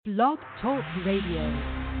Blog Talk Radio.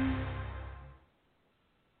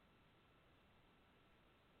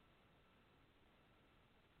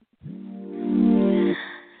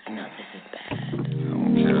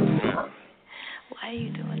 Why are you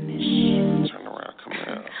doing this shit? Turn around, come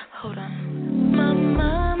here. Hold on. My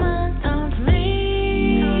mama told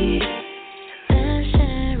me that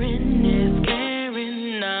sharing is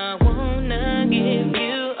caring. I wanna give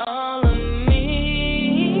you all of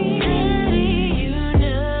me. Daddy, you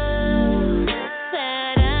know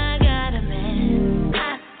that I got a man.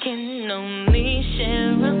 I can only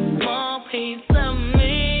share a small piece of me.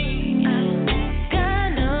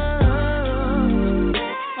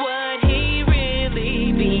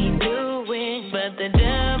 The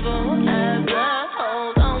devil has a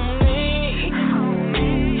hold on me.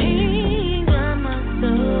 He got my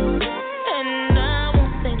soul, and I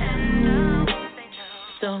won't say no.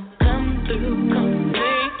 So come through, come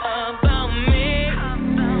see about me.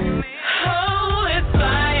 Oh, it's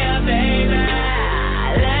fire, baby.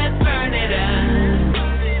 Let's burn it up.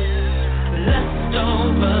 Lust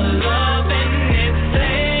over love in this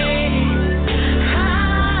place.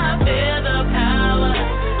 I feel the power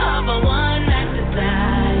of a one.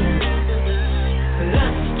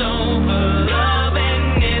 Lust over love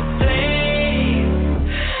in this place.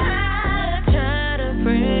 I try to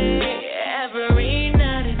pray every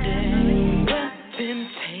night and day, but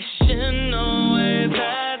temptation always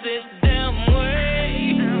has its damn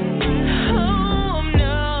way. Oh, I'm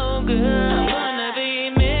no good. I'm gonna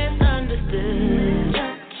be misunderstood.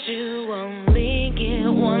 But you only get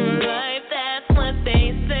one life, that's what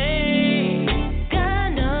they say.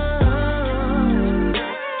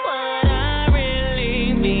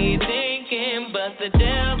 The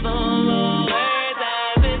devil always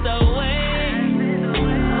has his way.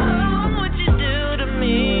 Oh, what you do to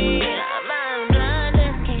me, I'm blind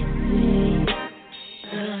and can't see.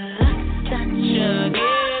 The lust that you're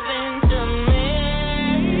giving to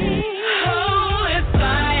me. Oh, it's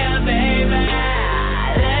fire, baby.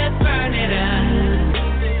 Let's burn it up.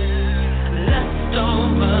 Lust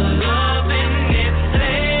over love in this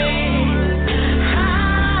place.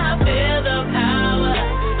 I feel the power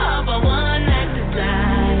of a one.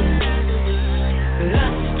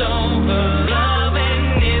 Lust over love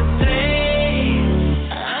in this place.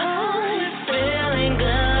 Oh, it's feeling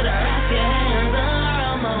good. Wrap your hands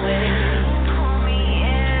around my waist. Pull me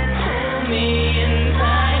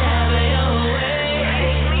inside, have your way.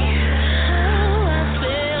 Oh, I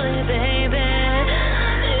feel it, baby.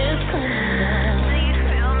 It's coming down.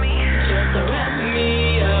 Just wrap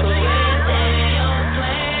me up within your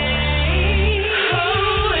flame.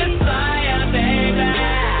 Oh, it's fire, baby.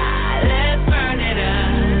 Let's burn it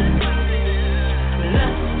up.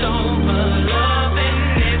 Lust over love in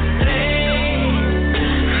this place.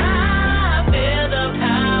 I feel the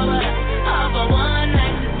power of a one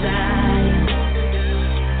night desire.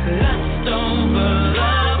 Lust over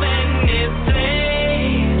love in this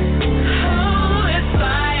place. Oh, it's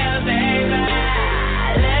fire, baby.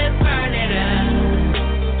 Let's burn it up.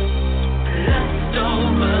 Lust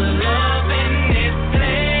over love in this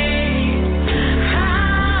place.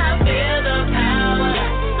 I feel the power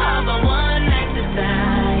of a one night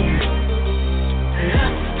desire.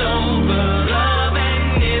 Lust over love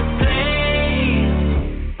in this place.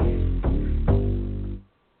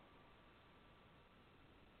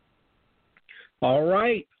 All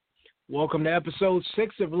right. Welcome to episode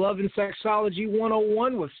 6 of Love and Sexology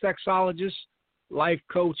 101 with sexologist, life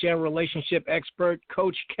coach, and relationship expert,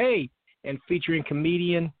 Coach K, and featuring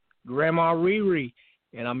comedian Grandma ReRe.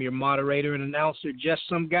 And I'm your moderator and announcer, just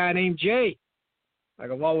some guy named Jay,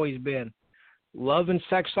 like I've always been. Love and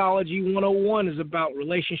Sexology 101 is about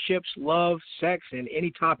relationships, love, sex, and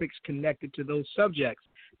any topics connected to those subjects.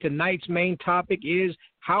 Tonight's main topic is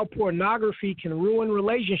how pornography can ruin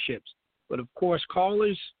relationships. But of course,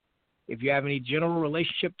 callers, if you have any general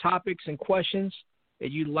relationship topics and questions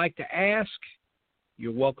that you'd like to ask,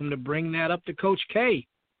 you're welcome to bring that up to Coach K.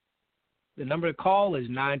 The number to call is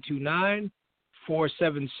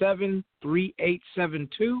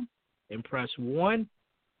 929-477-3872 and press 1.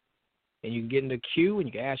 And you can get in the queue and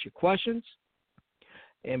you can ask your questions.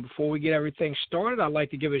 And before we get everything started, I'd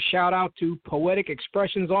like to give a shout out to Poetic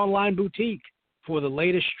Expressions Online Boutique. For the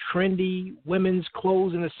latest trendy women's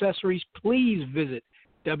clothes and accessories, please visit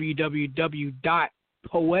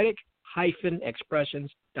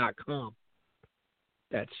www.poetic-expressions.com.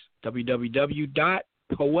 That's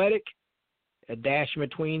www.poetic, a dash in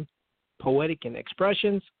between poetic and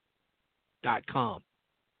expressions.com.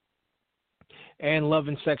 And Love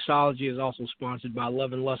and Sexology is also sponsored by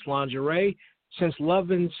Love and Lust Lingerie. Since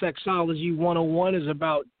Love and Sexology 101 is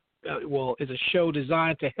about is a show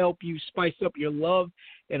designed to help you spice up your love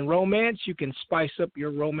and romance. You can spice up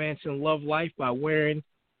your romance and love life by wearing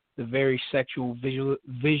the very sexual,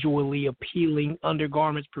 visually appealing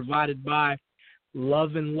undergarments provided by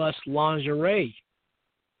Love and Lust Lingerie.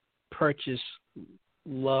 Purchase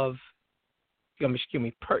Love. Excuse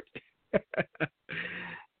me. I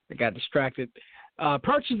got distracted.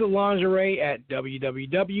 Purchase the lingerie at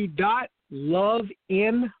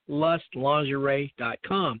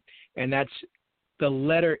www.loveinlustlingerie.com. And that's the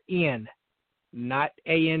letter N, not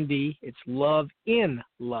A-N-D. It's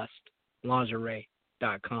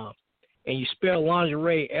loveinlustlingerie.com. And you spell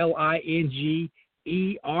lingerie L-I-N-G-E-R-I-E,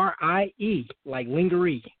 like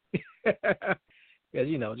lingerie. Because,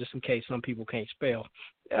 just in case some people can't spell.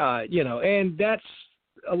 And that's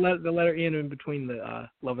the letter N in between the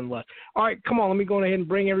love and lust. All right, come on, let me go ahead and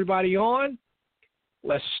bring everybody on.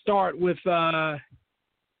 Let's start with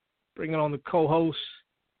bringing on the co-host,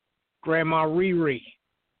 Grandma ReRe.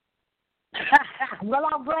 Well,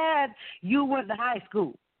 I'm glad you went to high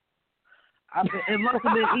school. It must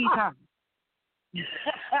have been E-time.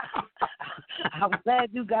 I'm glad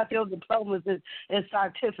you got your diplomas and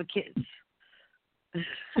certificates.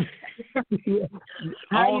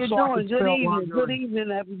 How you doing? Good evening. Good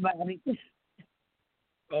evening, everybody.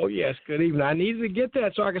 Oh, yes, good evening. I needed to get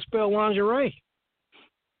that so I could spell lingerie.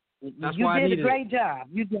 That's you why did I needed a great job.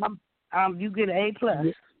 You get an A+.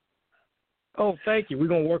 Oh, thank you. We're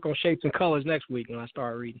going to work on shapes and colors next week when I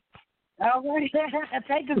start reading. All right.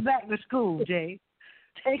 Take us back to school, Jay.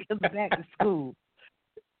 Take us back to school.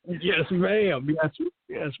 Yes, ma'am.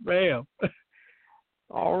 Yes, ma'am.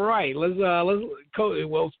 All right, let's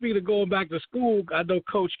speaking of going back to school, I know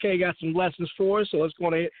Coach K got some lessons for us, so let's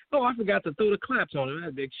go ahead. Oh, I forgot to throw the claps on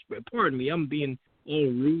it. Pardon me, I'm being all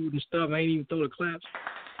rude and stuff. I ain't even throw the claps.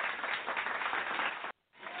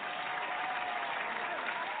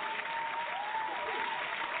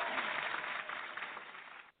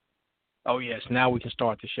 Oh yes, now we can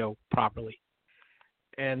start the show properly.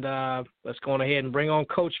 And let's go on ahead and bring on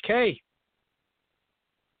Coach K.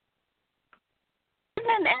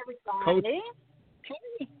 And everybody.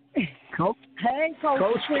 Coach. Hey,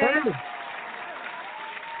 Coach K.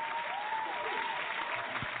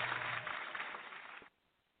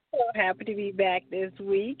 So happy to be back this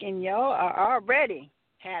week, and y'all are already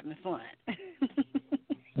having fun.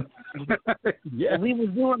 Yeah. We was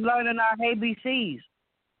learning our ABCs.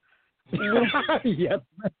 Yep.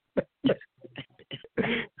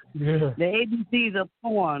 Yeah. The ABCs of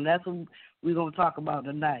porn. That's what we're going to talk about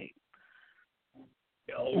tonight.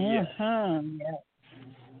 Oh, yeah. Yeah.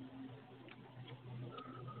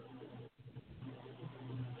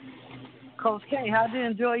 Coach K, how did you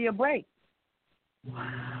enjoy your break?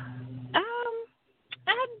 I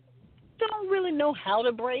don't really know how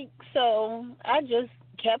to break, so I just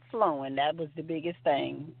kept flowing. That was the biggest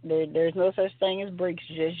thing. There's no such thing as breaks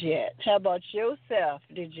just yet. How about yourself?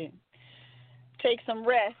 Did you take some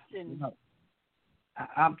rest? And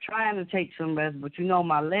I'm trying to take some rest, but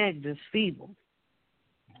my legs is feeble.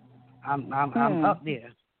 I'm up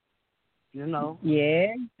there,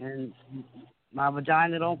 Yeah. and my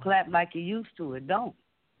vagina don't clap like it used to. It don't.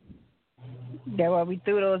 That's why we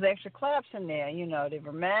threw those extra claps in there, to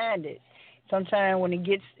remind it. Sometimes when it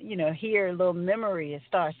gets, here a little memory, it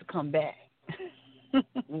starts to come back.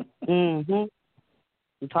 Mm-hmm. I'm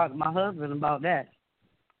talking to my husband about that.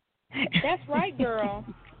 That's right, girl.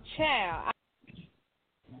 Child.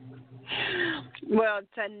 Well,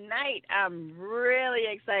 tonight I'm really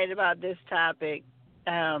excited about this topic,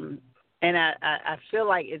 and I feel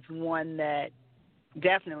like it's one that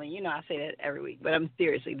definitely, I say that every week, but I'm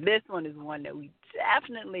seriously, this one is one that we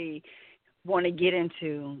definitely want to get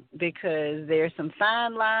into because there's some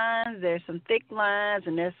fine lines, there's some thick lines,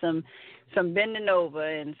 and there's some bending over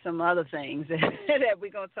and some other things that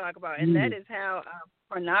we're going to talk about, and that is how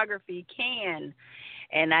pornography can,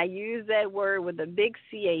 and I use that word with a big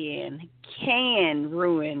C-A-N, can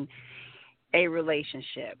ruin a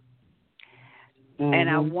relationship. Mm-hmm. And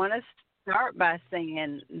I want to start by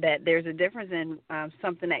saying that there's a difference in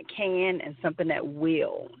something that can and something that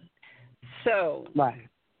will. So, right.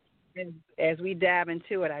 As we dive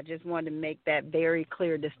into it, I just wanted to make that very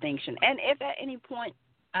clear distinction. And if at any point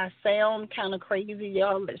I sound kind of crazy,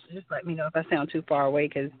 y'all, just let me know if I sound too far away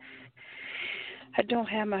because I don't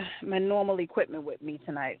have my normal equipment with me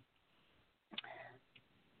tonight.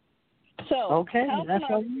 So, okay, that's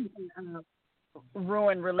how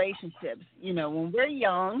ruin relationships? When we're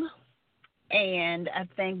young, and I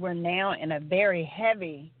think we're now in a very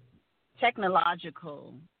heavy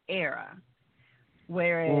technological era.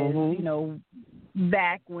 Whereas, mm-hmm.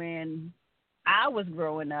 Back when I was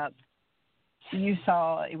growing up, you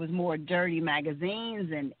saw it was more dirty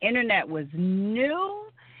magazines, and internet was new,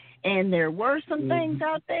 and there were some things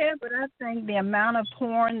out there, but I think the amount of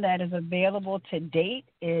porn that is available to date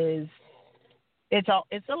is it's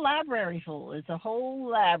a library full. It's a whole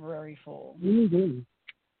library full. Mm-hmm.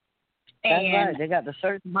 That's And right. They got the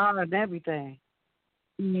search bar and everything.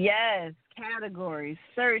 yes, categories,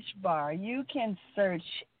 search bar. You can search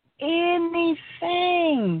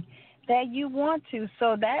anything that you want to.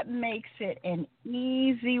 So that makes it an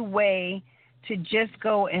easy way to just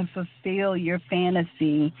go and fulfill your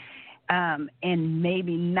fantasy, and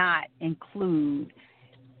maybe not include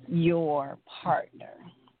your partner.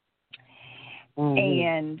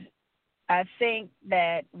 And I think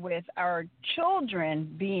that with our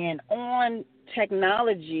children being on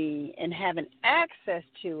technology and having access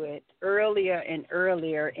to it earlier and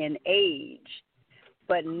earlier in age,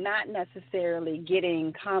 but not necessarily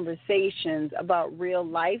getting conversations about real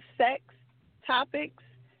life sex topics,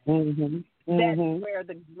 that's where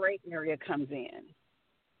the gray area comes in.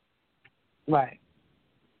 Right.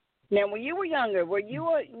 Now, when you were younger, were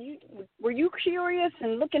you curious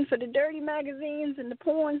and looking for the dirty magazines and the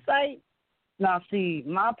porn site? Now, see,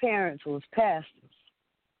 my parents was pastors,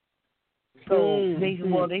 so they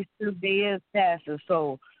is pastors.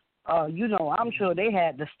 So, I'm sure they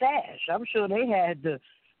had the stash. I'm sure they had the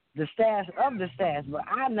stash of the stash, but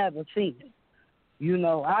I never seen it.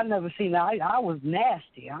 I never seen it. I was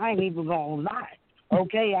nasty. I ain't even gonna lie.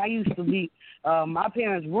 Okay, I used to be. My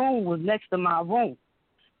parents' room was next to my room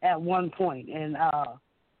at one point, and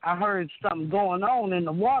I heard something going on in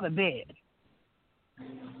the waterbed.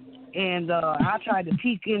 And I tried to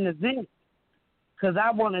peek in the vent because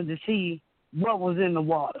I wanted to see what was in the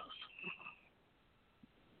waters.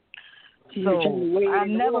 So I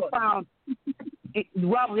never found it.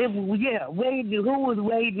 Well, who was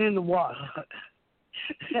wading in the water?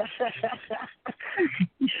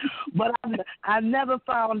 But I never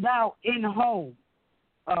found out in home.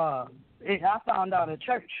 I found out at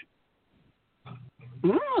church.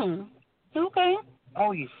 Okay.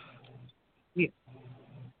 Oh, yeah. Yeah,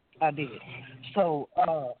 I did. So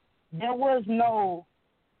there was no,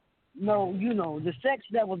 the sex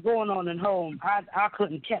that was going on at home, I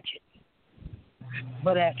couldn't catch it.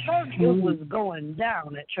 But at church, it was going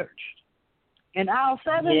down at church. In aisle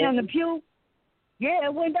 7 in the pew,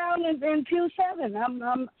 it went down in pew 7.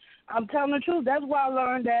 I'm telling the truth. That's why I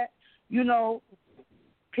learned that,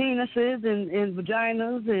 penises and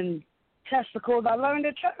vaginas and testicles, I learned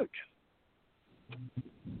at church.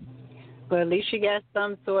 But at least you got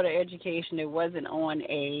some sort of education. It wasn't on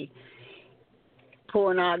a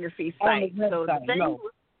pornography site. So the thing,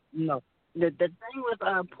 no. The thing with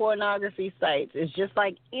pornography sites is just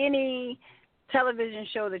like any television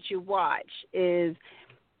show that you watch is,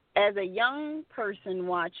 as a young person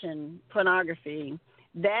watching pornography,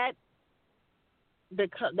 that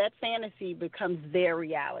fantasy becomes their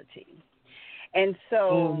reality. And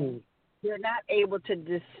so you're not able to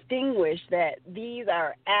distinguish that these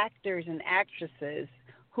are actors and actresses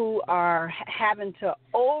who are having to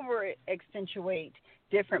over-accentuate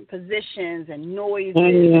different positions and noises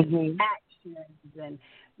and actions and,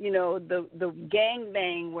 the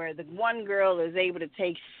gangbang where the one girl is able to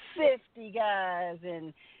take 50 guys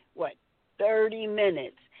in, 30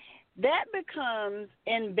 minutes. That becomes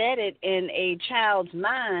embedded in a child's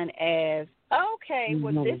mind as, okay,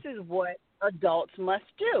 well, this is what adults must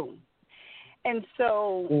do. And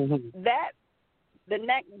so when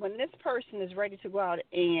this person is ready to go out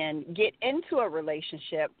and get into a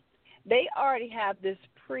relationship, they already have this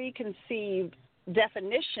preconceived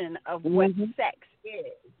definition of what sex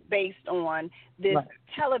is based on this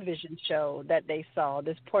television show that they saw,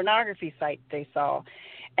 this pornography site they saw.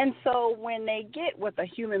 And so when they get with a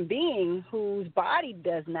human being whose body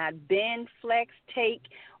does not bend, flex, take,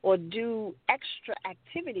 or do extra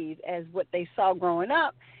activities as what they saw growing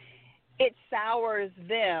up, it sours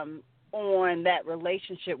them on that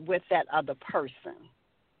relationship with that other person.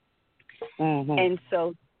 And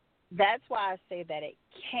so that's why I say that it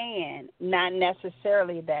can, not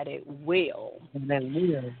necessarily that it will. That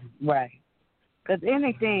will, right. Because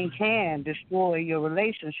anything can destroy your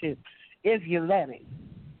relationship if you let it.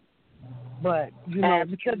 But,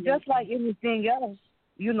 because just like anything else,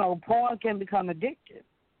 porn can become addictive.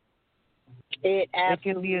 It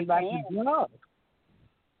can be like a drug.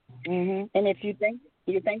 And if you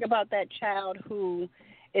think about that child who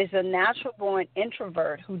is a natural-born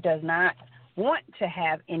introvert who does not want to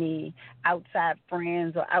have any outside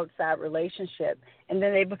friends or outside relationship, and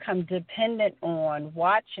then they become dependent on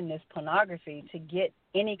watching this pornography to get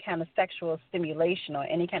any kind of sexual stimulation or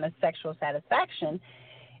any kind of sexual satisfaction,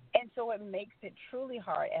 And so it makes it truly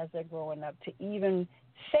hard as they're growing up to even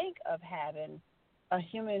think of having a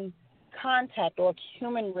human contact or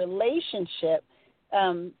human relationship.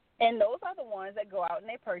 And those are the ones that go out and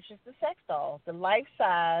they purchase the sex dolls, the life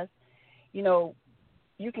size, you know,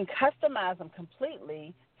 you can customize them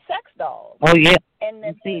completely, sex dolls. Oh, yeah. And then,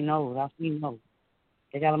 I've seen those.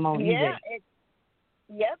 They got them on eBay.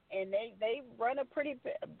 Yep, and they run a pretty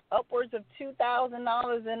upwards of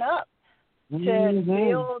 $2,000 and up to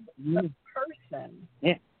build a person.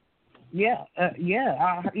 Yeah.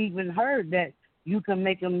 I even heard that you can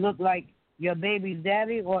make them look like your baby's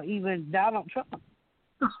daddy or even Donald Trump.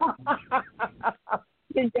 I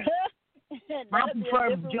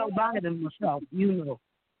prefer Joe Biden myself, you know.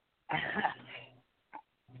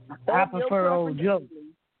 I prefer old Joe.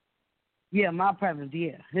 Yeah, my preference,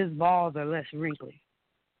 yeah. His balls are less wrinkly.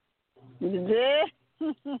 Go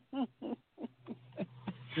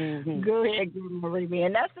ahead, Marie.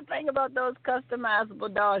 And that's the thing about those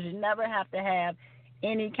customizable dolls. You never have to have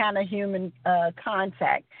any kind of human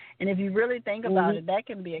contact. And if you really think about it, that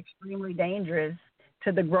can be extremely dangerous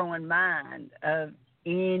to the growing mind of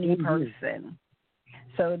any person.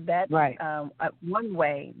 So that's one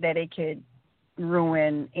way that it could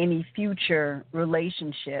ruin any future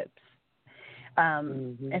relationships.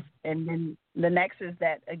 And then the next is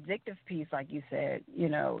that addictive piece, like you said. You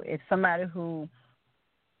know, it's somebody who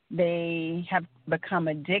they have become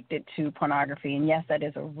addicted to pornography. And, yes, that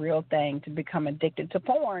is a real thing, to become addicted to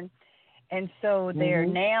porn. And so they're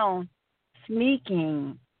now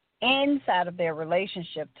sneaking inside of their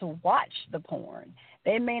relationship to watch the porn.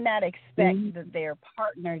 They may not expect that their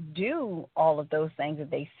partner do all of those things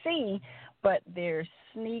that they see, but they're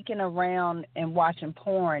sneaking around and watching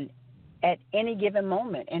porn at any given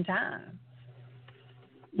moment in time.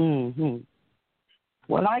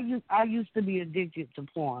 Well, I used to be addicted to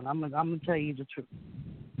porn. I'm gonna tell you the truth.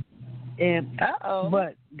 And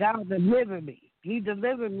but God delivered me. He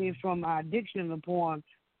delivered me from my addiction to porn.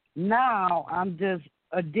 Now I'm just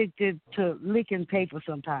addicted to licking paper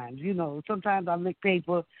sometimes. You know, sometimes I lick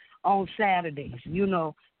paper on Saturdays. You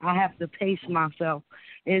know, I have to pace myself,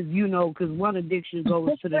 as you know, because one addiction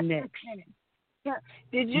goes to the next.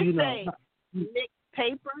 Did you say lick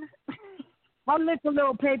paper? I lick a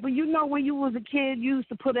little paper. You know, when you was a kid, you used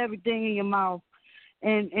to put everything in your mouth,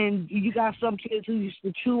 and you got some kids who used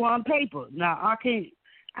to chew on paper. Now,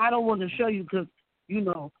 I don't want to show you because, you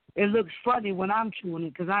know, it looks funny when I'm chewing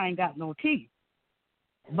it because I ain't got no teeth.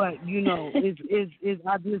 But, you know, it's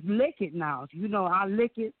I just lick it now. You know, I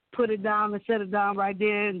lick it, put it down and set it down right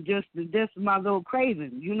there, and just my little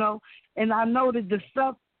craving, you know. And I know that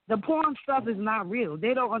the porn stuff is not real.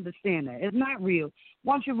 They don't understand that. It's not real.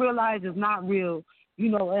 Once you realize it's not real, you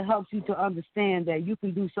know, it helps you to understand that you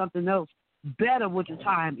can do something else better with your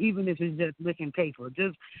time, even if it's just licking paper.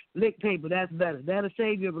 Just lick paper, that's better. That'll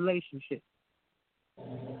save your relationship.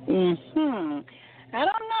 I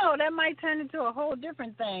don't know. That might turn into a whole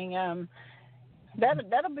different thing.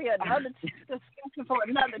 That'll be another discussion for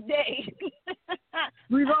another day.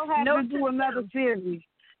 We don't have to do another series.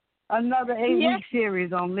 Another 8-week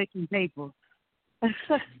series on licking paper.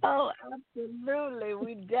 Oh, absolutely.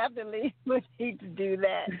 We definitely would need to do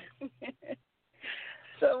that.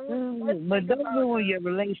 But don't ruin your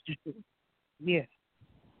relationship. Yeah.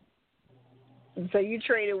 So you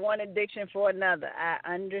traded one addiction for another. I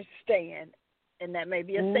understand. And that may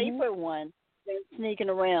be a safer one than sneaking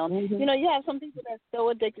around. You know, you have some people that's so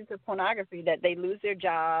addicted to pornography that they lose their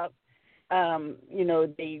job. You know,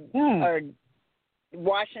 they are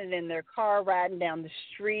watching it in their car, riding down the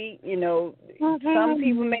street. You know, some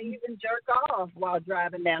people may even jerk off while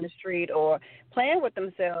driving down the street or playing with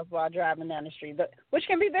themselves while driving down the street, which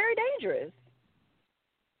can be very dangerous.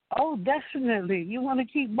 Oh, definitely. You want to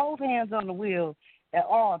keep both hands on the wheel at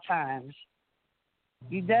all times.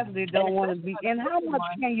 You definitely don't want to be. And how much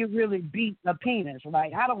can you really beat a penis?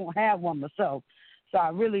 Like, I don't have one myself, so I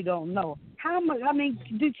really don't know. How much, I mean,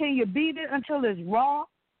 can you beat it until it's raw?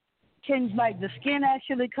 Can, like, the skin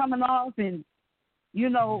actually coming off and, you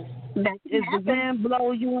know, if the wind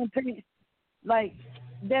blows you in pain? Like,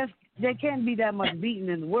 there can't be that much beating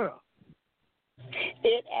in the world.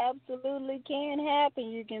 It absolutely can happen.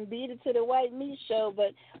 You can beat it to the white meat show,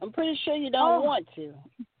 but I'm pretty sure you don't want to.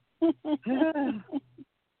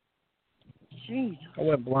 Jeez. I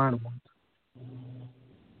went blind once.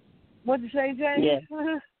 What'd you say, Jay?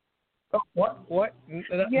 Yeah. What?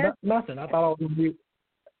 Yeah. Nothing. I thought I was going to be.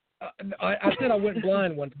 I said I went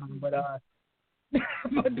blind one time, but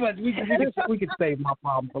but we could save my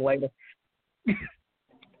problem for later.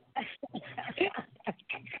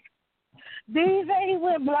 Did he say he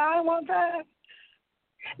went blind one time?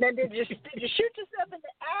 Now, did you shoot yourself in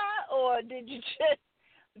the eye, or did you just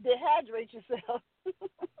dehydrate yourself?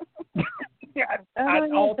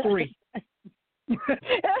 All three.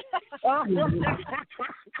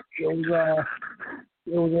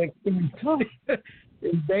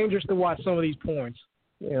 It was dangerous to watch some of these porns,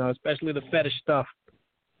 especially the fetish stuff.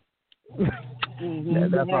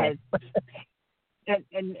 That's right.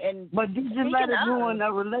 But you just let it ruin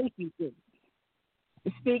a relationship.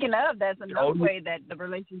 Speaking of, that's another way that the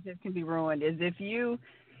relationship can be ruined is if you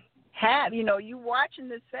have, you watching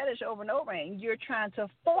this fetish over and over and you're trying to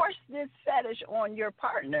force this fetish on your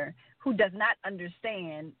partner who does not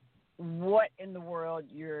understand what in the world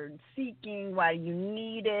you're seeking, why you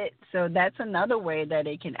need it. So that's another way that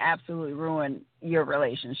it can absolutely ruin your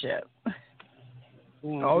relationship.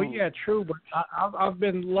 Oh yeah, true. But I've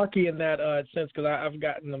been lucky in that sense because I've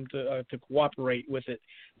gotten them to cooperate with it.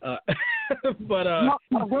 But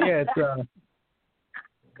yeah, it's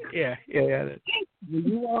yeah.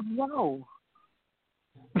 You all know.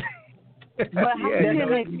 But how can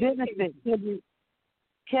it benefit?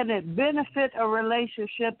 Can it benefit a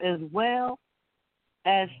relationship as well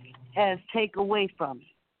as take away from it?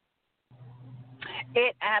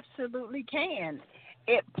 It absolutely can.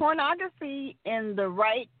 Pornography in the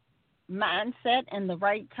right mindset and the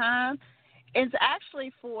right time is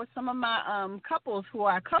actually for some of my couples who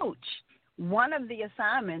I coach. One of the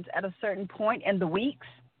assignments at a certain point in the weeks,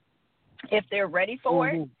 if they're ready for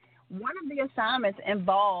it, one of the assignments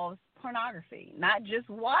involves pornography, not just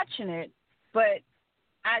watching it, but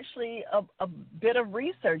actually a bit of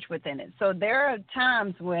research within it. So there are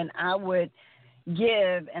times when I would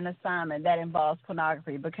give an assignment that involves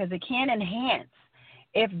pornography because it can enhance,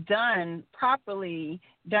 if done properly,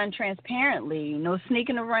 done transparently, no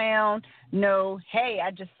sneaking around, no, hey,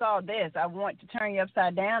 I just saw this. I want to turn you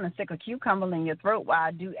upside down and stick a cucumber in your throat while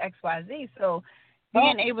I do X, Y, Z. So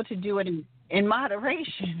being able to do it in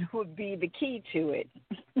moderation would be the key to it.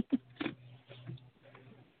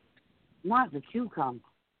 Not the cucumber.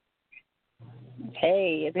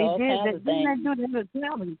 Hey, it's all kinds of things. They do a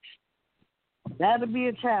challenge. That'll be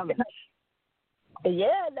a challenge.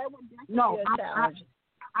 Yeah, that would definitely be a challenge.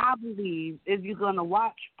 I believe if you're gonna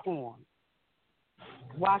watch porn,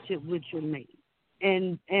 watch it with your mate,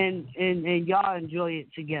 and y'all enjoy it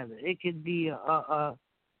together. It could be a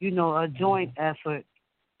joint effort,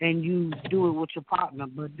 and you do it with your partner.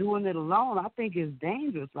 But doing it alone, I think, is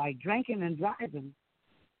dangerous. Like drinking and driving.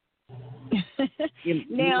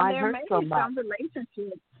 Now there may be some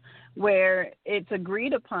relationships where it's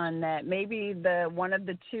agreed upon that maybe one of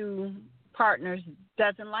the two partners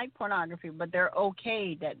doesn't like pornography, but they're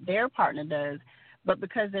okay that their partner does. But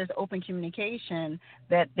because there's open communication,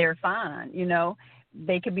 that they're fine.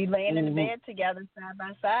 They could be laying in the bed together side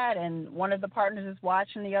by side, and one of the partners is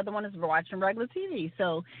watching, the other one is watching regular TV.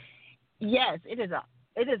 So, yes, it is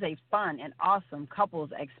a fun and awesome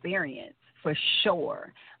couples experience for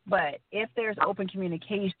sure. But if there's open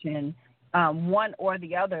communication, one or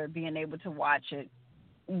the other being able to watch it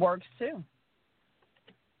works too.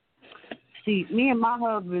 See, me and my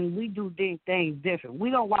husband, we do things different. We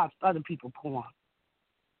don't watch other people's porn.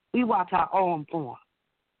 We watch our own porn.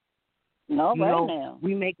 Now.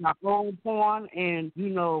 We make our own porn, and,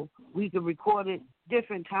 we can record it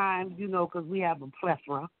different times, because we have a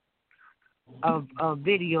plethora of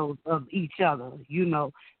videos of each other,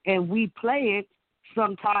 and we play it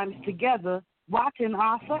sometimes together watching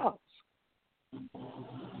ourselves.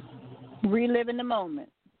 Reliving the moment.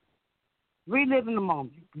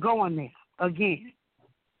 Going there again.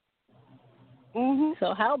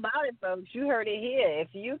 So how about it, folks? You heard it here. If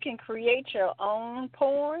you can create your own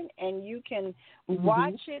porn and you can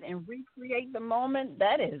watch it and recreate the moment,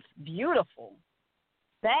 that is beautiful.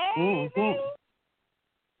 Baby.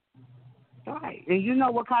 Right. And you know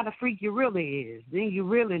what kind of freak you really is. Then you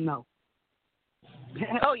really know.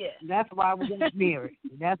 Oh, yeah. That's why we got married.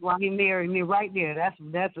 That's why he married me right there.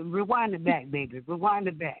 That's rewind it back, baby. Rewind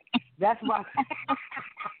it back. That's why.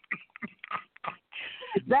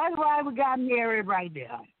 That's why we got married right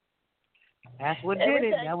there. That's what did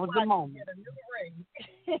it. That was the moment.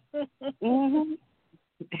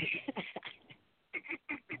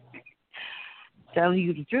 Telling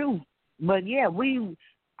you the truth. But yeah,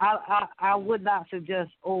 I would not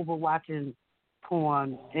suggest overwatching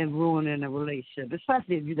porn and ruining a relationship,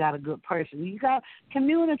 especially if you got a good person.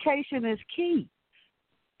 Communication is key.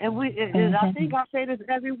 And I think I say this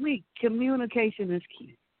every week. Communication is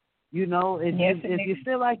key. If you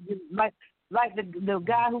feel like the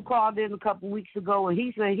guy who called in a couple weeks ago and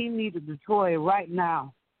he said he needed the toy right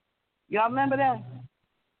now. Y'all remember that?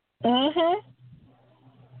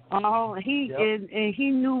 And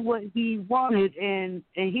he knew what he wanted, and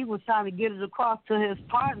he was trying to get it across to his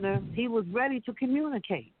partner. He was ready to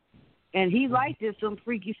communicate, and he liked it, some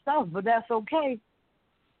freaky stuff, but that's okay.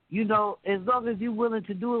 You know, as long as you're willing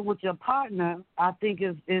to do it with your partner, I think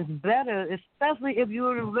is better, especially if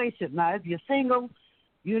you're in a relationship. Now, if you're single,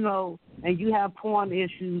 you know, and you have porn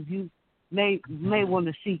issues, you may want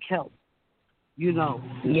to seek help. You know.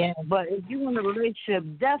 Yeah. But if you're in a relationship,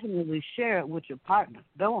 definitely share it with your partner.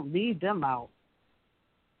 Don't leave them out.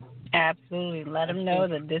 Absolutely. Let them know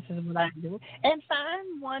that this is what I do. And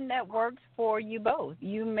find one that works for you both.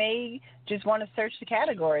 You may just want to search the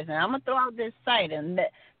categories. And I'm going to throw out this site. And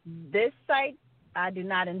this site, I do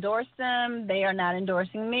not endorse them. They are not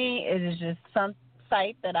endorsing me. It is just some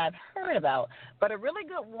site that I've heard about. But a really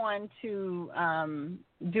good one to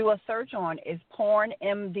do a search on is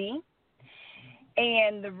PornMD.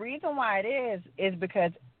 And the reason why it is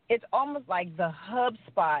because it's almost like the hub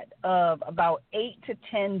spot of about 8 to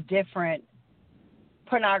 10 different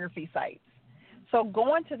pornography sites. So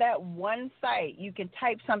going to that one site, you can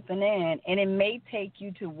type something in, and it may take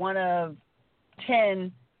you to one of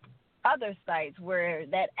 10 other sites where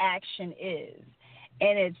that action is.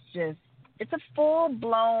 And it's a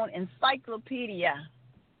full-blown encyclopedia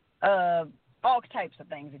of all types of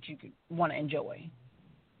things that you could want to enjoy.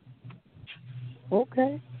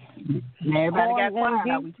 Okay. Everybody got quiet.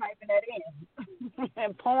 I'll be typing that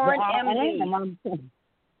in. PornMD.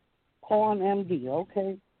 PornMD,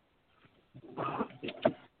 okay.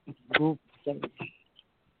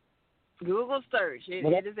 Google search.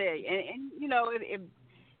 It is there. And you know,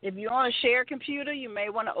 if you're on a shared computer, you may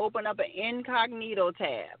want to open up an incognito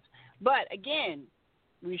tab. But again,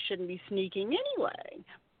 we shouldn't be sneaking anyway.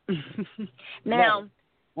 Now,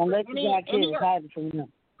 unless you got kids, hide it from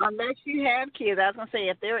them. Unless you have kids, I was going to say,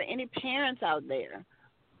 if there are any parents out there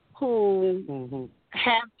who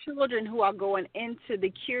have children who are going into the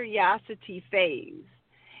curiosity phase,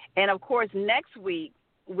 and of course next week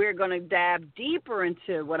we're going to dive deeper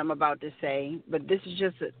into what I'm about to say, but this is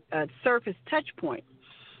just a surface touch point.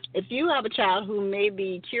 If you have a child who may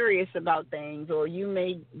be curious about things, or you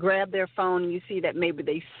may grab their phone and you see that maybe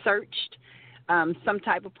they searched some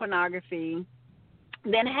type of pornography,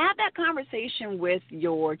 then have that conversation with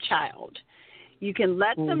your child. You can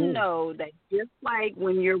let them know that just like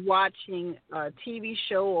when you're watching a TV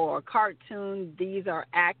show or a cartoon, these are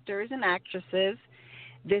actors and actresses.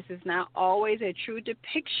 This is not always a true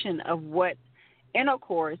depiction of what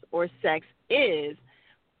intercourse or sex is.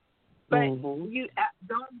 But you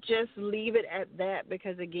don't just leave it at that,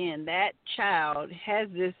 because, again, that child has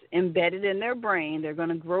this embedded in their brain. They're going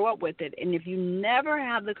to grow up with it. And if you never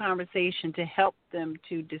have the conversation to help them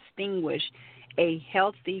to distinguish a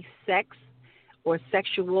healthy sex or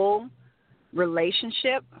sexual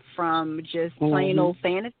relationship from just plain old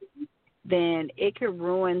fantasy, then it could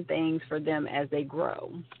ruin things for them as they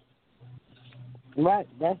grow. Right,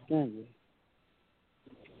 definitely.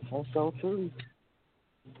 That's so true.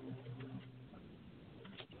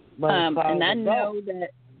 And I know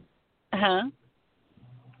that,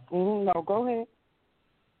 no, go ahead.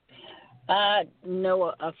 I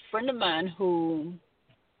know a friend of mine or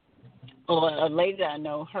a lady that I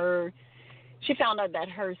know, she found out that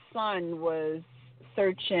her son was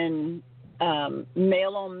searching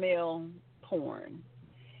male-on-male porn.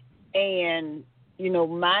 And, you know,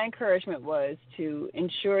 my encouragement was to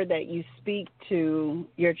ensure that you speak to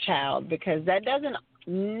your child, because that doesn't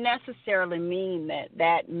necessarily mean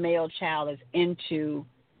that male child is into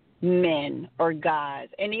men or guys.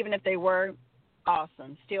 And even if they were,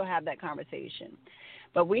 awesome, still have that conversation.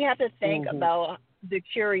 But we have to think about the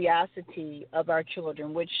curiosity of our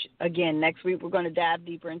children, which, again, next week we're going to dive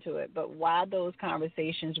deeper into it. But why those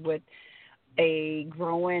conversations with a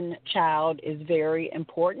growing child is very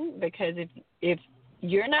important, because if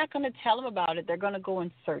you're not going to tell them about it, they're going to go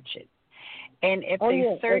and search it. And if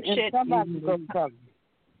they search it, somebody's going to tell them.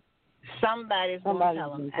 Somebody's going to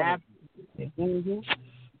tell them. Absolutely.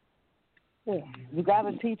 Yeah, you got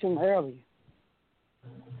to teach them early.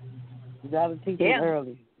 You got to teach them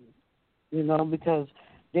early, you know, because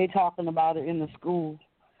they talking about it in the school,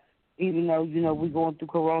 even though, you know, we're going through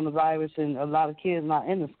coronavirus and a lot of kids not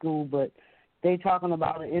in the school, but they talking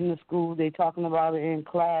about it in the school. They talking about it in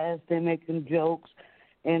class. They making jokes.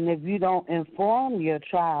 And if you don't inform your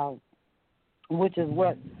child, which is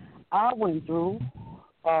what I went through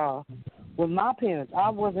with my parents, I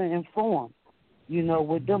wasn't informed. You know,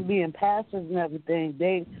 with them being pastors and everything,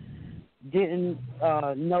 they didn't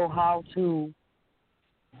know how to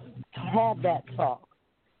have that talk.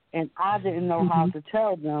 And I didn't know how to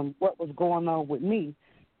tell them what was going on with me.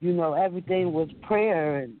 You know, everything was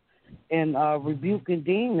prayer and rebuking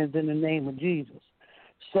demons in the name of Jesus.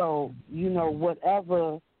 So,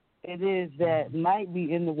 whatever it is that might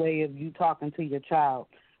be in the way of you talking to your child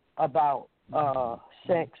about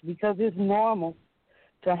sex, because it's normal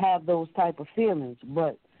to have those type of feelings.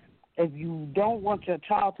 But if you don't want your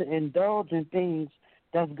child to indulge in things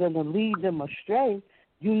that's going to lead them astray,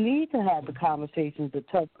 you need to have the conversations, the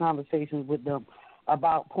tough conversations with them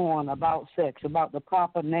about porn, about sex, about the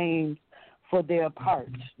proper names for their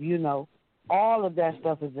parts. All of that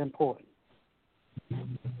stuff is important.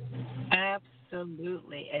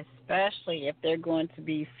 Absolutely, especially if they're going to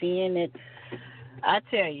be seeing it. I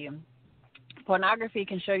tell you, pornography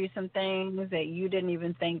can show you some things that you didn't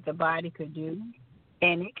even think the body could do,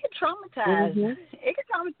 and it can traumatize. Mm-hmm. It can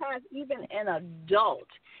traumatize even an adult,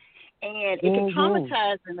 and it can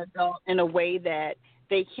traumatize an adult in a way that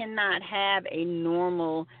they cannot have a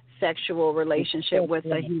normal sexual relationship with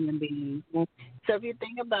a human being. So if you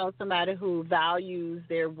think about somebody who values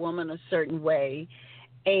their woman a certain way,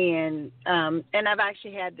 and I've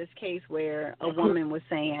actually had this case where a woman was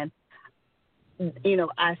saying,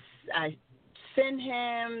 I send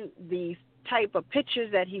him these type of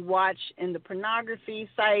pictures that he watched in the pornography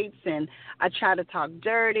sites, and I try to talk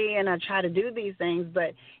dirty and I try to do these things,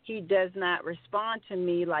 but he does not respond to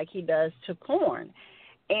me like he does to porn.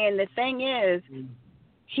 And the thing is,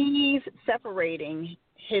 he's separating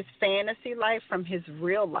his fantasy life from his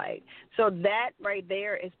real life. So that right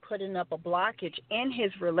there is putting up a blockage in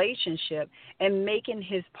his relationship and making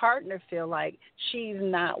his partner feel like she's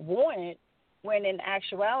not wanted, when in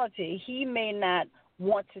actuality he may not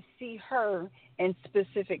want to see her in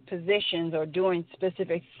specific positions or doing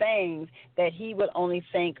specific things that he would only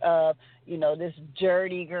think of, this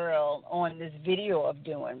dirty girl on this video of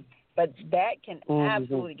doing. But that can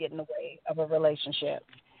absolutely get in the way of a relationship.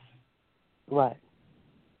 Right.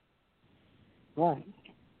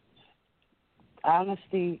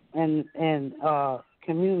 Honesty and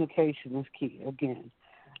communication is key. Again,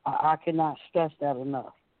 I cannot stress that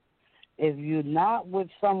enough. If you're not with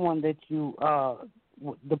someone that you,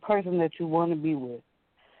 the person that you want to be with,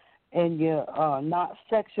 and you're not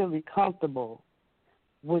sexually comfortable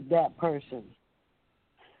with that person,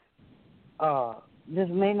 this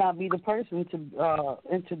may not be the person to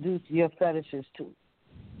introduce your fetishes to.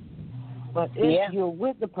 But if you're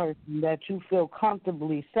with the person that you feel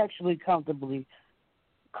sexually comfortable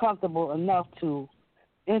enough to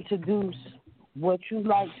introduce what you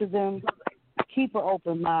like to them, keep an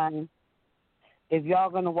open mind. If y'all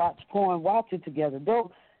going to watch porn, watch it together.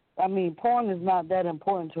 Porn is not that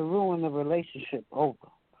important to ruin the relationship over.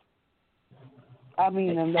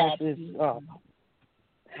 Unless it's...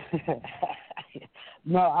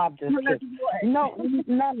 No, I'm just kidding. No,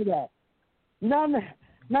 none of that. None of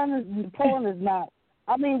porn is not.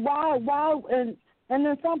 Why? And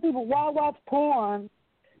then some people, why watch porn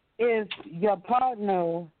if your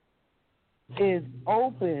partner is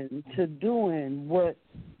open to doing what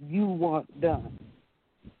you want done?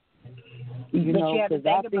 Because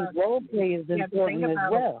I think role play is important as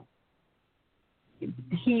well.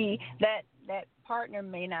 That partner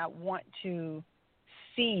may not want to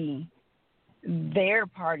see their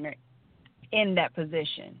partner in that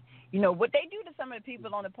position. What they do to some of the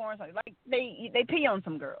people on the porn site, like they pee on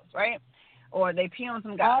some girls, right? Or they pee on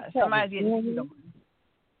some guys. Somebody's getting peed on.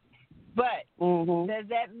 But does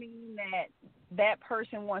that mean that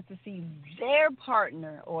person wants to see their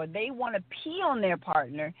partner, or they want to pee on their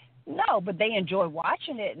partner? No, but they enjoy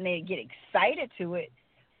watching it and they get excited to it.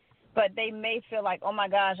 But they may feel like, oh my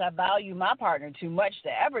gosh, I value my partner too much to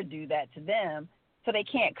ever do that to them, so they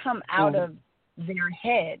can't come out of their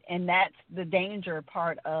head. And that's the danger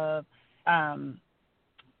part of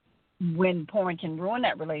when porn can ruin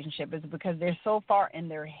that relationship, is because they're so far in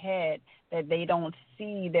their head that they don't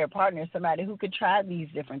see their partner as somebody who could try these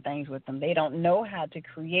different things with them. They don't know how to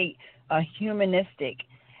create a humanistic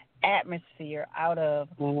atmosphere out of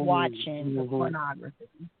watching the pornography.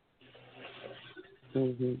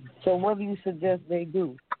 So what do you suggest they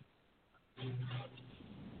do?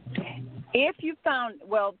 If you found,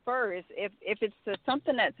 first, if it's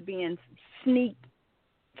something that's being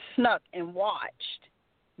snuck and watched,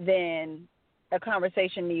 then a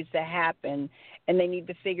conversation needs to happen, and they need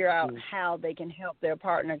to figure out how they can help their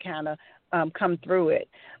partner kind of come through it.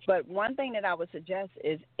 But one thing that I would suggest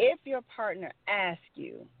is, if your partner asks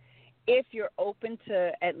you if you're open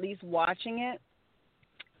to at least watching it,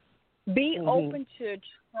 be open to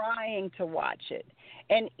trying to watch it.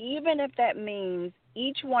 And even if that means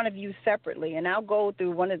each one of you separately, and I'll go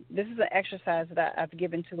through this is an exercise that I've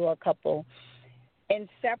given to a couple, in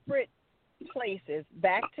separate places,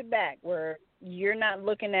 back to back, where you're not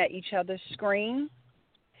looking at each other's screen.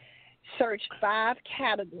 search 5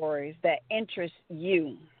 categories that interest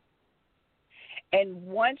you. And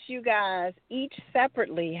once you guys each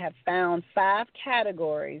separately have found 5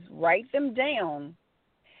 categories, write them down,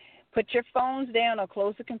 put your phones down or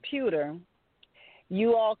close the computer.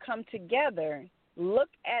 You all come together, look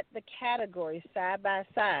at the categories side by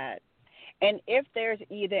side, and if there's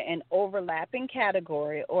either an overlapping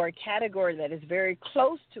category or a category that is very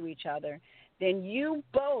close to each other, then you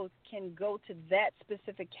both can go to that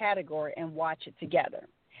specific category and watch it together.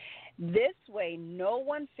 This way, no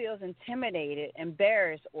one feels intimidated,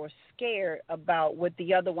 embarrassed, or scared about what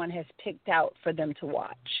the other one has picked out for them to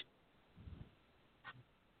watch.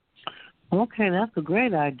 Okay, that's a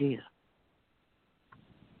great idea.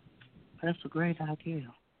 That's a great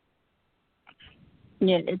idea.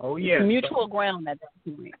 Yeah, it's mutual So, ground at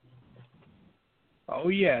that point. oh,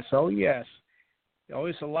 yes. Oh, yes. Oh,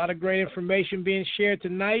 it's a lot of great information being shared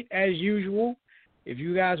tonight, as usual. If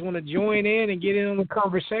you guys want to join in and get in on the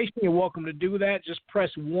conversation, you're welcome to do that. Just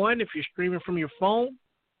press 1 if you're streaming from your phone.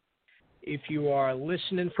 If you are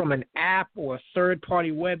listening from an app or a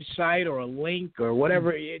third-party website or a link or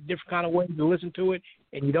whatever, different kind of way to listen to it,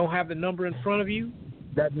 and you don't have the number in front of you,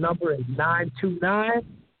 that number is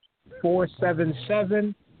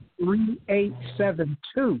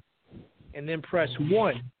 929-477-3872. And then press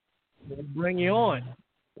 1. We'll bring you on.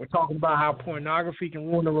 We're talking about how pornography can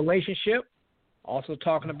ruin a relationship. Also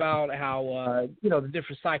talking about how, the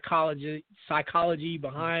different psychology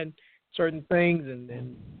behind certain things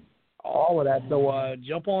and all of that. So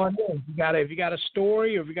jump on in. If you got a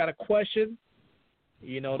story or if you got a question,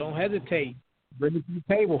 don't hesitate. Bring it to the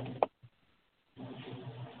table.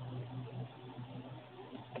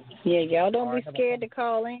 Yeah, y'all don't be scared to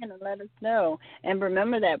call in and let us know. And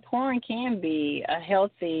remember that porn can be a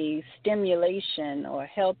healthy stimulation or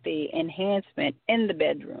healthy enhancement in the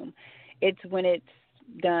bedroom. It's when it's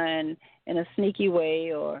done in a sneaky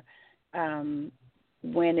way or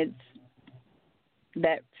when it's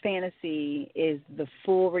that fantasy is the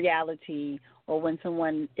full reality, or when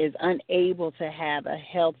someone is unable to have a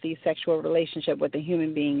healthy sexual relationship with a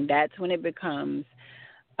human being. That's when it becomes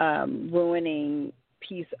ruining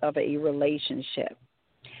piece of a relationship.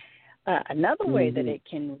 Another way that it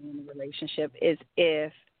can ruin a relationship is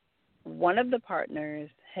if one of the partners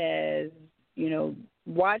has,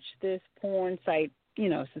 watched this porn site,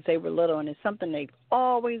 since they were little, and it's something they've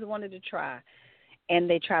always wanted to try, and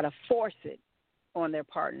they try to force it on their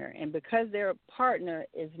partner. And because their partner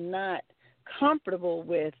is not comfortable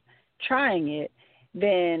with trying it,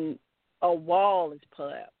 then a wall is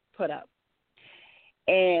put up.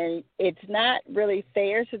 And it's not really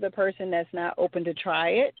fair to the person that's not open to try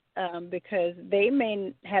it because they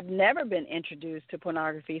may have never been introduced to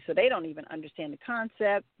pornography, so they don't even understand the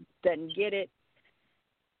concept, doesn't get it.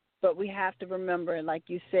 But we have to remember, like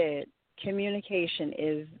you said, communication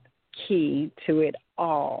is key to it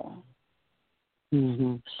all.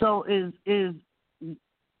 Mm-hmm. So is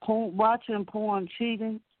watching porn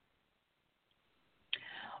cheating?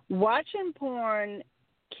 Watching porn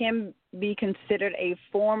can be considered a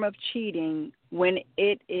form of cheating when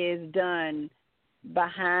it is done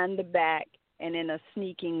behind the back and in a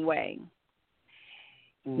sneaking way.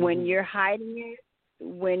 Mm-hmm. When you're hiding it,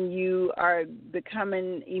 when you are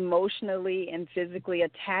becoming emotionally and physically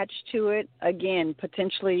attached to it, again,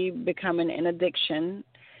 potentially becoming an addiction,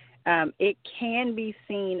 it can be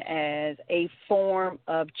seen as a form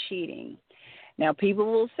of cheating. Now,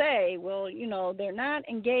 people will say, well, they're not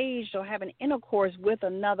engaged or having intercourse with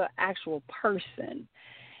another actual person,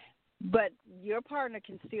 but your partner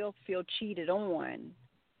can still feel cheated on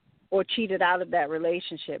or cheated out of that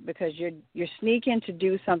relationship because you're sneaking to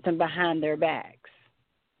do something behind their backs.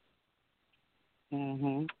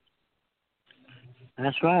 Mhm.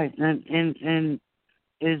 That's right, and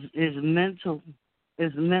is mental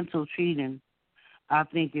cheating. I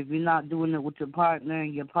think if you're not doing it with your partner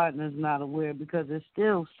and your partner's not aware, because it's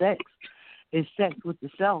still sex, it's sex with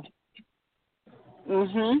yourself.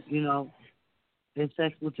 Mhm. It's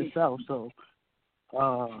sex with yourself. So,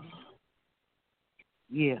 invite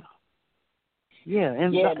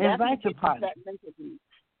your partner.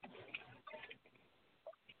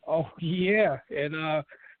 Oh, yeah. And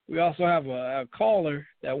we also have a caller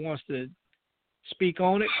that wants to speak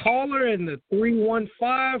on it. Caller in the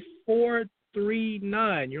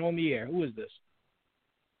 315-439. You're on the air. Who is this?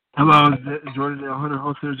 Hello, it's Jordan the Hunter,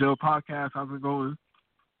 host of the Joe Podcast. How's it going?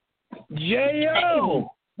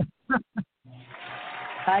 J.O.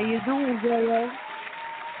 How you doing, J.O.?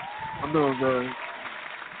 I'm doing good.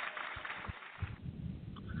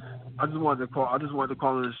 I just wanted to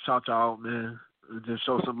call and shout y'all out, man. And just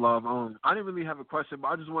show some love. I didn't really have a question, but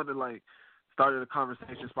I just wanted to started a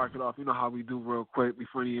conversation, sparked it off. You know how we do real quick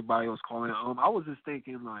before anybody else calling. I was just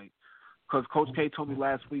thinking, like, because Coach K told me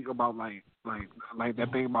last week about like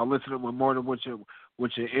that thing about listening with more than with your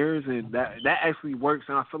ears, and that actually works.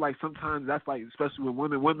 And I feel like sometimes that's like, especially with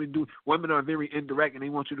women. Women are very indirect, and they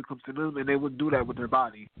want you to come to them, and they would do that with their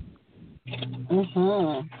body.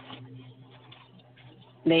 Mhm.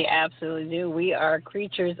 They absolutely do. We are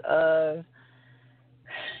creatures of,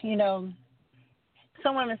 some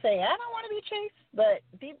women say, I don't want to be chased, but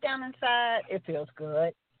deep down inside, it feels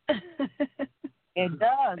good. It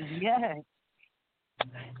does, yes.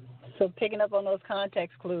 So picking up on those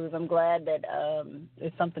context clues, I'm glad that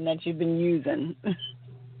it's something that you've been using.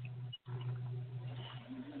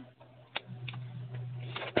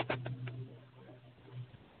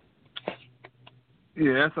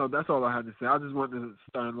 Yeah, that's all I had to say. I just wanted to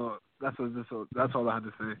start off. That's all I had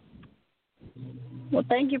to say. Well,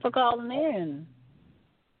 thank you for calling in.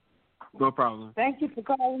 No problem. Thank you for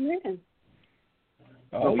calling in.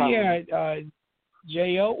 Oh No yeah,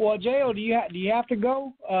 Jo. Well, Jo, do you have to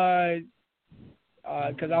go?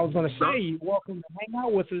 Because I was going to say you're welcome to hang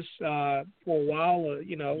out with us for a while. Or,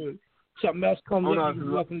 something else comes up,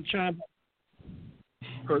 you're welcome to chime.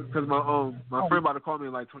 Because my friend about to call me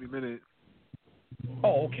in like 20 minutes.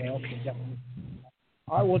 Oh, okay, definitely.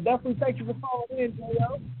 All right, well, definitely thank you for calling in,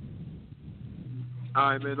 Jo. All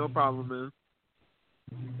right, man, no problem, man.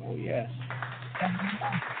 Oh, yes.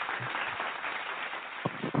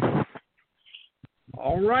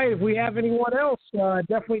 All right, if we have anyone else,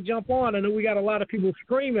 definitely jump on. I know we got a lot of people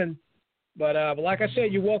screaming, but like I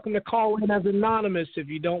said, you're welcome to call in as anonymous if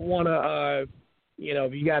you don't want to,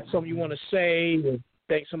 if you got something you want to say or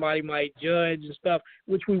think somebody might judge and stuff,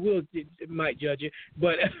 which we will, it might judge you,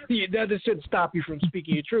 but that shouldn't stop you from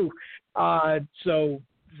speaking your truth. So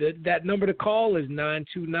that number to call is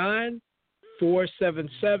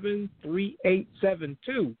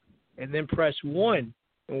 929-477-3872, and then press 1.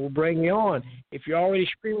 And we'll bring you on. If you're already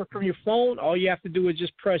screaming from your phone, all you have to do is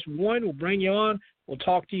just press 1. We'll bring you on. We'll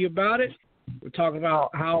talk to you about it. We're talking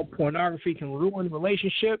about how pornography can ruin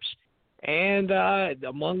relationships and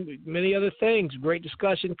among many other things. Great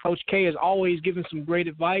discussion. Coach K is always giving some great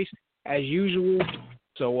advice, as usual.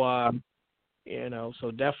 So,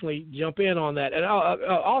 so definitely jump in on that. And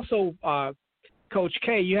also, Coach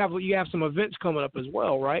K, you have some events coming up as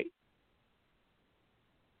well, right?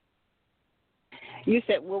 You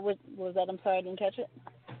said what was that? I'm sorry, I didn't catch it.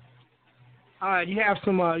 You have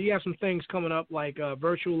some things coming up like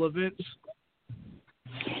virtual events.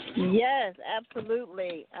 Yes,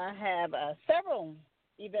 absolutely. I have several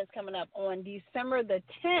events coming up on December the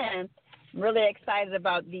 10th. I'm really excited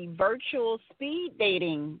about the virtual speed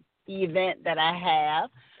dating event that I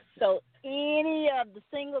have. So any of the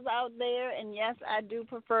singles out there, and yes, I do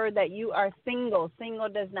prefer that you are single. Single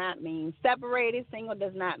does not mean separated. Single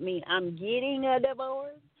does not mean I'm getting a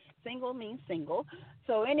divorce. Single means single.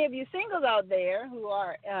 So any of you singles out there who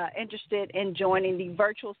are interested in joining the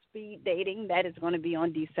virtual speed dating, that is going to be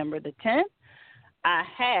on December the 10th. I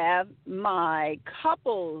have my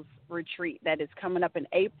couples retreat that is coming up in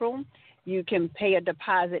April. You can pay a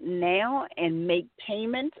deposit now and make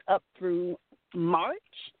payments up through March.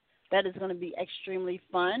 That is going to be extremely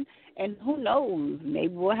fun. And who knows,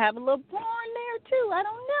 maybe we'll have a little porn there too. I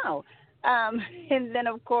don't know. And then,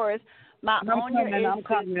 of course, I'm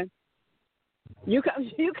coming. You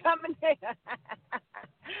coming there?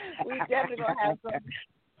 We definitely going to have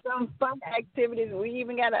some fun activities. We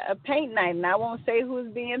even got a paint night, and I won't say who's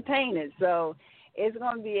being painted. So it's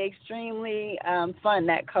going to be extremely fun,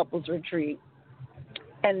 that couples retreat.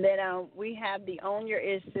 And then we have the Own Your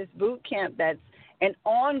Issues boot camp. That's an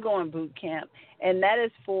ongoing boot camp, and that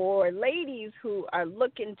is for ladies who are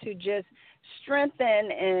looking to just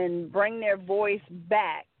strengthen and bring their voice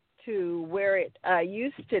back to where it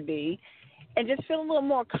used to be and just feel a little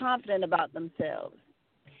more confident about themselves.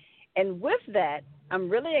 And with that,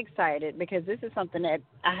 I'm really excited because this is something that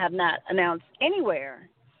I have not announced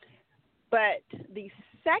anywhere. But the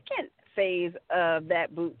second phase of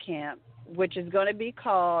that boot camp, which is going to be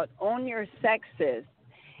called Own Your Sexes,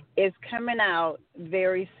 is coming out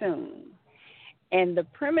very soon. And the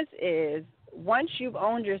premise is, once you've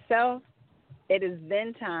owned yourself, it is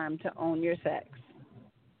then time to own your sex.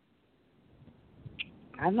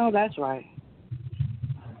 I know that's right.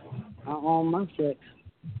 I own my sex.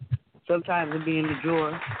 Sometimes it be in the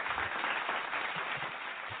drawer.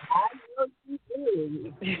 I know you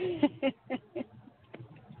do.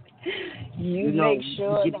 You make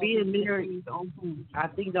sure you being married, I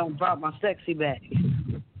think don't drop my sexy bag.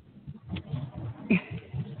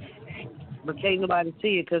 But can't nobody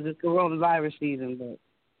see it because it's coronavirus season. But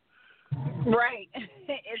right.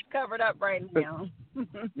 It's covered up right now.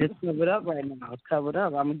 It's covered up right now. It's covered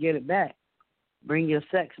up. I'm going to get it back. Bring your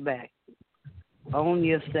sex back. Own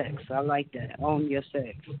your sex. I like that. Own your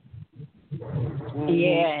sex. Mm-hmm.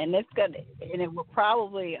 Yeah, and it will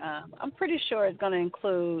probably, I'm pretty sure it's going to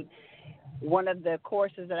include one of the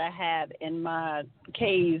courses that I have in my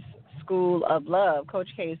K's School of Love, Coach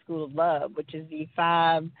K's School of Love, which is the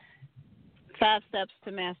five steps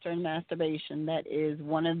to mastering masturbation. That is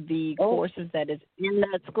one of the courses that is in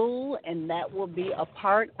that school, and that will be a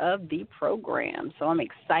part of the program. So I'm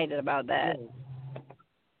excited about that.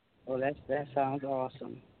 Oh, that sounds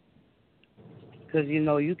awesome. Because,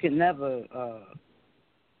 you can never,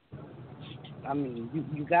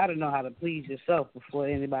 you got to know how to please yourself before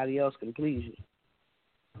anybody else can please you.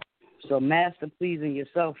 So master pleasing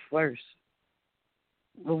yourself first.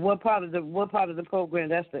 But what part of the program?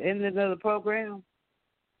 That's the end of the program?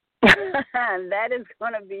 That is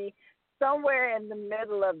going to be somewhere in the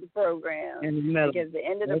middle of the program. In the middle. Because the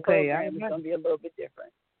end of the program is going to be a little bit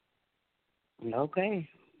different. Okay.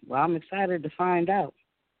 Well, I'm excited to find out.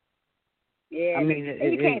 Yeah. I mean,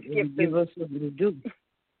 you can't skip give us something to do.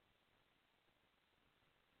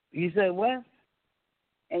 You said what?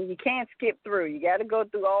 And you can't skip through. You got to go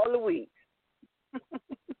through all the weeks.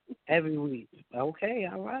 Every week. Okay,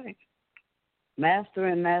 all right.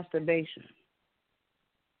 Mastering masturbation.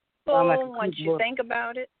 So once you think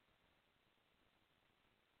about it,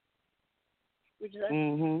 would you say?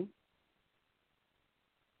 Mm-hmm.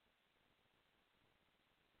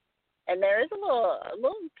 And there is a little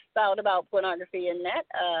spout about pornography in that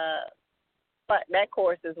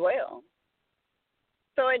course as well.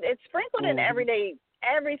 So it's sprinkled in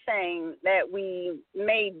everything that we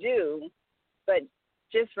may do, but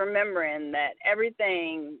just remembering that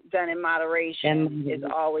everything done in moderation is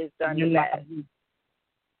always done the best.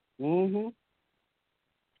 Mm-hmm.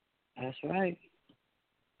 That's right.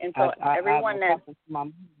 And so everyone that's...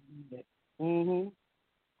 Mm-hmm.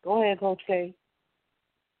 Go ahead, Coach K.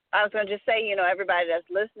 I was going to just say, everybody that's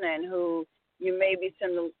listening who you may be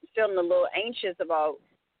feeling a little anxious about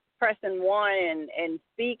pressing one and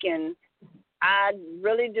speaking, I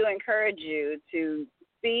really do encourage you to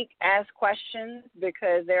speak, ask questions,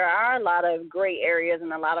 because there are a lot of gray areas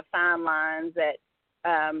and a lot of fine lines that,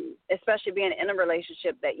 especially being in a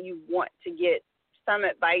relationship, that you want to get some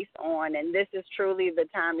advice on, and this is truly the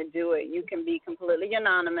time to do it. You can be completely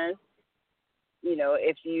anonymous.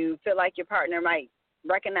 If you feel like your partner might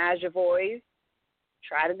recognize your voice,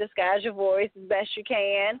 try to disguise your voice as best you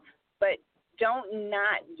can, but don't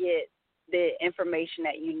not get the information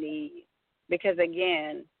that you need, because,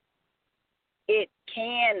 again, it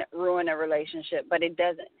can ruin a relationship, but it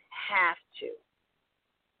doesn't have to.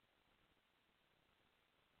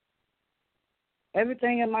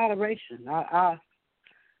 Everything in moderation. I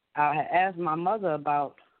asked my mother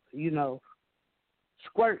about,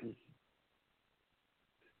 squirting,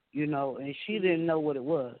 and she didn't know what it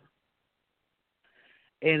was.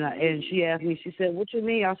 And she asked me, she said, "What you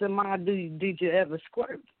mean?" I said, "Ma, did you ever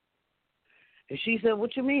squirt?" And she said,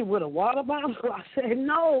 "What you mean, with a water bottle?" I said,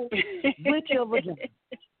 "No, with your vagina."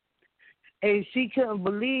 And she couldn't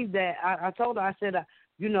believe that. I told her, I said,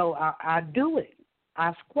 I do it.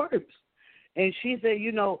 I squirt. And she said,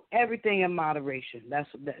 everything in moderation.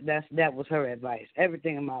 That was her advice.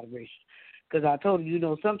 Everything in moderation. Because I told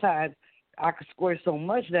her, sometimes I could squirt so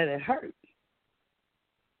much that it hurt.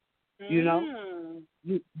 Mm-hmm.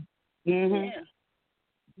 Yeah.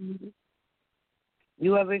 Mm-hmm.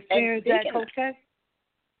 You ever experienced that, Coach K?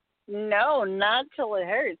 No, not till it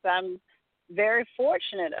hurts. I'm very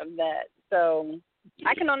fortunate of that. So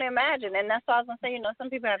I can only imagine. And that's what I was going to say. Some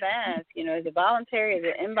people have asked, is it voluntary? Is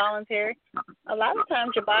it involuntary? A lot of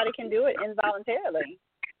times your body can do it involuntarily.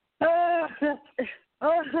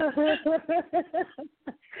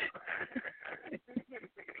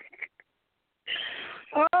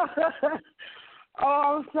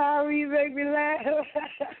 I'm sorry, you make me laugh.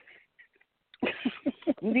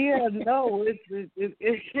 Yeah, no, it's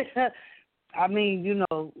I mean,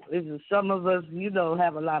 some of us,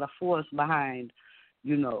 have a lot of force behind,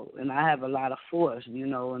 and I have a lot of force,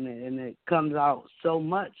 and it comes out so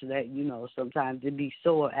much that, sometimes it be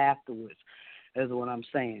sore afterwards, is what I'm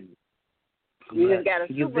saying. You just got a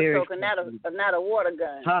super soaker, not a water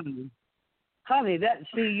gun. Honey, that,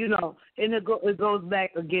 see, and it goes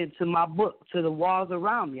back again to my book, To the Walls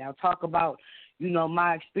Around Me. I'll talk about,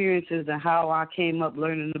 my experiences and how I came up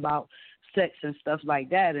learning about sex and stuff like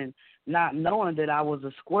that, and not knowing that I was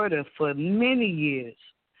a squirter for many years,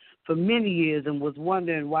 and was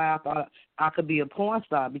wondering why I thought I could be a porn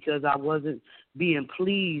star, because I wasn't being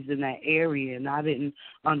pleased in that area, and I didn't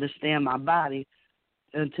understand my body.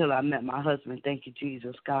 until I met my husband. Thank you,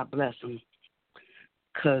 Jesus. God bless him.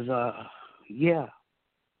 'Cause yeah,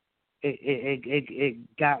 it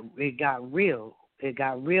got real. It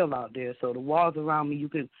got real out there. So the walls around me, you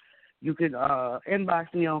can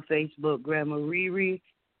inbox me on Facebook, Grandma ReRe,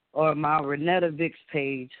 or my Renetta Vicks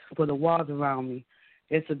page for the walls around me.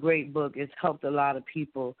 It's a great book. It's helped a lot of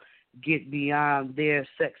people get beyond their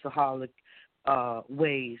sexaholic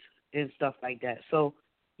ways and stuff like that. So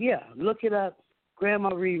yeah, look it up, Grandma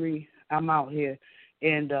ReRe. I'm out here,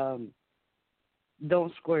 and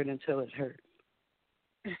don't squirt until it hurts.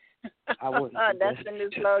 I wouldn't. That's the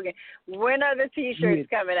new slogan. When are the T-shirts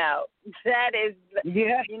coming out? That is,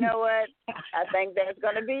 yeah. You know what? I think that's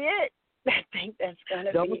going to be it. I think that's going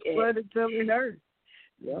to be it. Don't squirt until it hurts.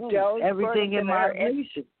 Don't everything in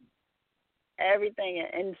moderation. Everything.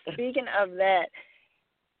 And speaking of that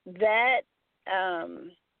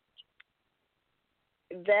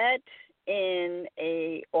in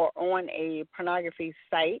a or on a pornography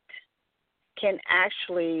site can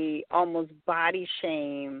actually almost body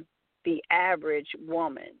shame the average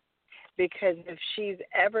woman, because if she's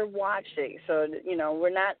ever watched it, so we're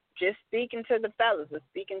not just speaking to the fellas, we're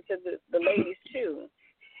speaking to the ladies too.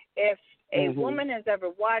 If a woman has ever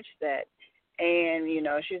watched that and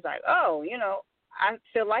she's like, oh, I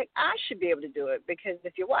feel like I should be able to do it, because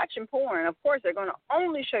if you're watching porn, of course they're going to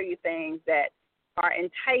only show you things that are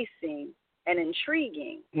enticing and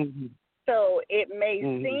intriguing. So it may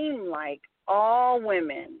seem like all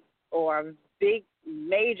women, or a big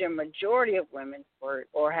major majority of women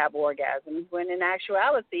or have orgasms, when in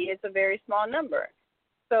actuality it's a very small number.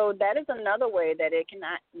 So that is another way that it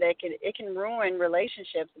can ruin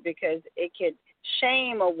relationships, because it could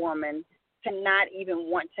shame a woman to not even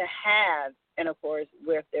want to have intercourse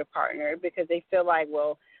with their partner, because they feel like,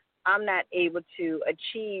 well, I'm not able to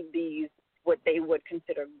achieve these what they would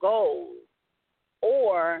consider goals.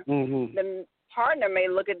 Or the partner may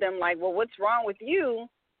look at them like, well, what's wrong with you?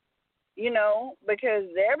 Because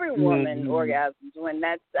every woman orgasms, when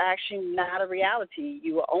that's actually not a reality.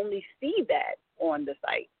 You will only see that on the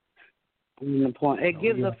site. It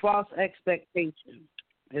gives a false expectation,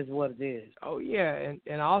 is what it is. Oh, yeah.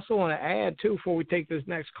 And I also want to add, too, before we take this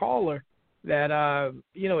next caller, that,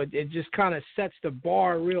 it just kind of sets the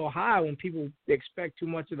bar real high when people expect too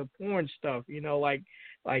much of the porn stuff, you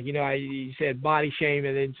said body shame,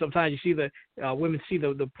 and then sometimes you see the women see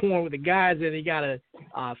the porn with the guys, and he got a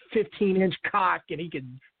 15-inch cock, and he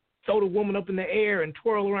can throw the woman up in the air and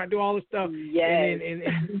twirl around, do all this stuff. Yes. And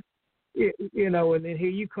then here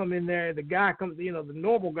you come in there, the guy comes, the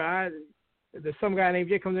normal guy, there's some guy named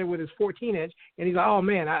Jay comes in with his 14-inch, and he's like, oh,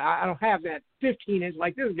 man, I don't have that 15-inch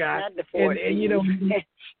like this guy. Not the 14. And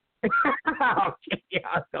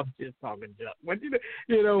yeah, I'm just talking junk. But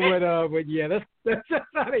but yeah, that's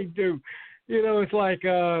how they do. It's like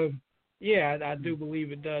I do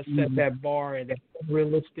believe it does set that bar and that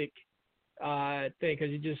realistic thing,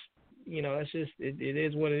 because you just it's just it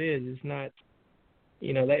is what it is. It's not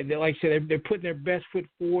they like I said, they're putting their best foot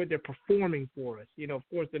forward. They're performing for us. Of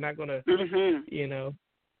course they're not gonna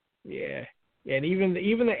yeah. And even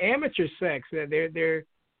the amateur sex, that they're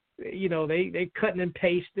they cutting and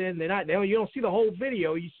pasting. They're not. You don't see the whole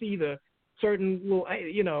video. You see the certain little,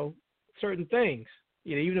 certain things.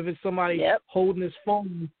 Even if it's somebody holding his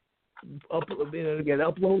phone up, uploading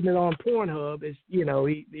it on Pornhub. It's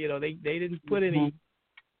they didn't put any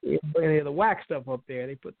of the whack stuff up there.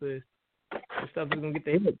 They put the stuff that's gonna get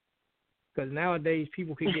the hits. Because nowadays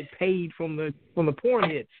people can get paid from the porn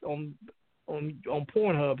hits on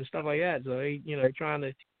Pornhub and stuff like that. So they're trying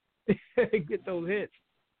to get those hits.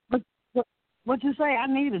 What you say? I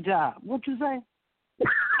need a job. What you say?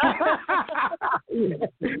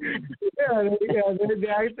 Grandma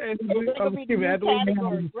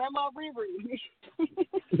ReRe.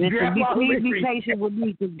 Be patient with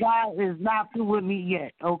me, because God is not through with me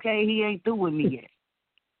yet. Okay, He ain't through with me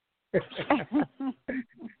yet.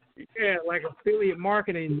 Yeah, like affiliate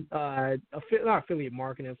marketing,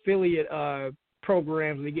 affiliate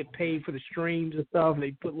programs. They get paid for the streams and stuff.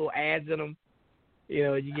 They put little ads in them.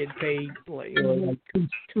 You get paid like two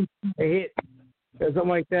a hit or something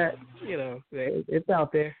like that. It's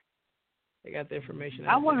out there. They got the information.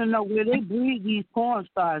 I want to know where they breed these porn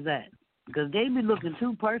stars at, because they be looking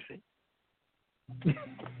too perfect. They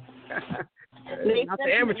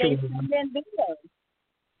send in videos.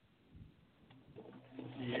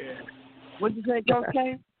 Yeah. What'd you say, Coach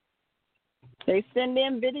K? They send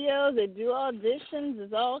in videos. They do auditions.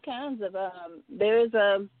 There's all kinds of.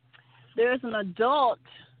 There's an adult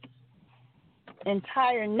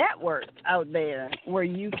entire network out there where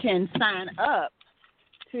you can sign up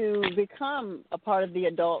to become a part of the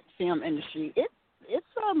adult film industry. it's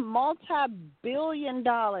a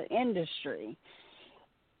multi-billion-dollar industry,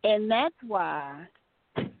 and that's why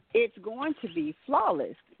it's going to be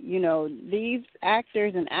flawless. You know, these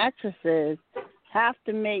actors and actresses have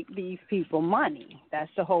to make these people money. That's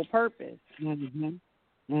the whole purpose. Mhm.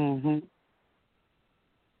 Mhm.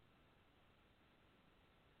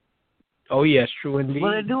 Oh yes, true indeed.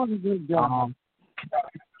 Well, they're doing a good job.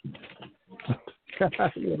 Yeah,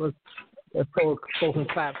 let's throw some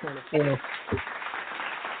claps on the floor.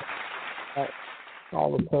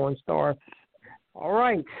 All the porn stars. All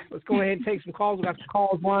right, let's go ahead and take some calls. We got some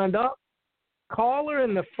calls lined up. Caller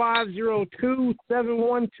in the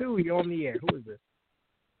 502-712. You're on the air. Who is this?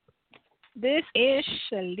 This is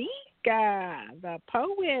Shalika, the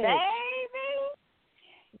poet. Baby.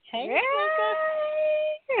 Hey,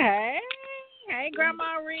 Hey. Hey,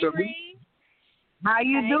 Grandma ReRe. How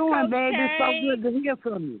you doing, Coach baby? K. So good to hear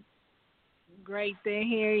from you. Great to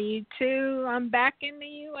hear you, too. I'm back in the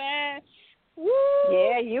U.S. Woo!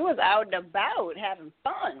 Yeah, you was out and about having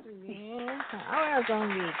fun. Yeah, I was on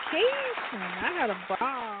vacation. I had a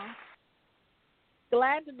ball.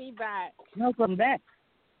 Glad to be back. Welcome back.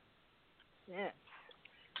 Yes.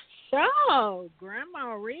 So,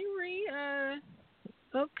 Grandma ReRe,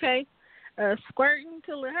 okay, squirting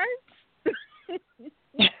till it hurts.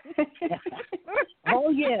 Oh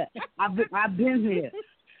yeah, I've been here.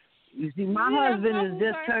 You see, my husband has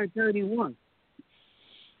just turned 31.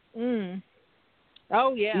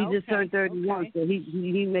 Oh yeah, he just turned 31, so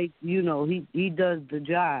he makes, you know, he does the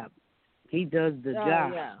job. He does the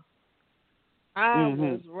job. Yeah. I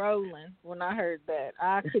was rolling when I heard that.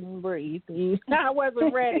 I couldn't breathe. I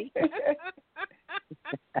wasn't ready.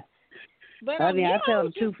 But Honey, I tell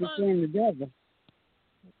the truth for staying together.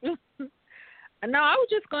 No, I was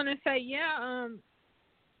just going to say,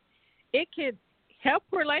 it could help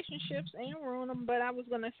relationships and ruin them, but I was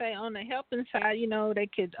going to say on the helping side, you know, they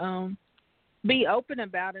could be open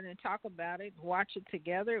about it and talk about it, watch it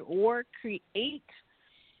together, or create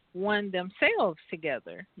one themselves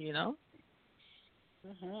together, you know?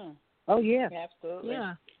 Mm-hmm. Oh, yeah. Absolutely.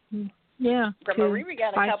 Yeah. Grandma ReRe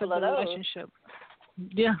got a couple of those. Relationship.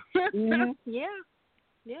 Yeah. Mm-hmm. Yeah,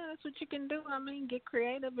 that's what you can do. I mean, get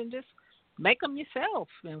creative and just make them yourself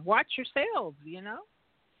and watch yourselves, you know?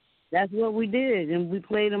 That's what we did, and we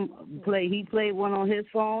played them. He played one on his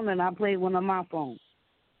phone, and I played one on my phone.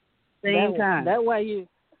 Same time. That way you're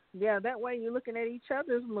looking at each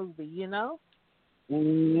other's movie, you know?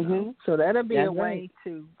 Mm-hmm. So that'll be That's a way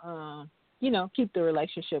to, you know, keep the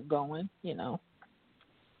relationship going, you know.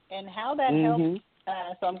 And how that helps,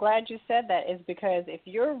 so I'm glad you said that, is because if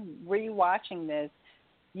you're rewatching this,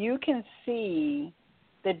 you can see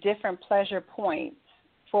the different pleasure points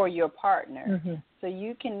for your partner. Mm-hmm. So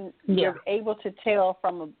you're able to tell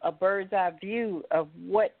from a bird's eye view of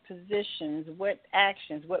what positions, what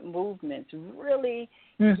actions, what movements really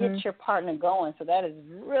get your partner going. So that is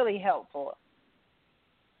really helpful.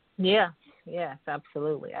 Yeah, yes,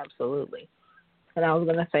 absolutely. And I was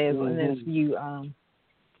going to say, as long as you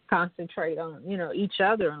concentrate on, you know, each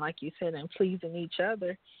other, and like you said, and pleasing each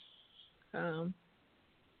other,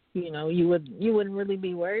 you know, you wouldn't really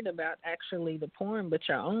be worried about actually the porn, but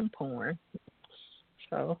your own porn.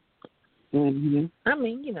 So, I mean,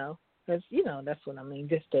 you know, that's what I mean,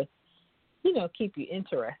 just to, you know, keep you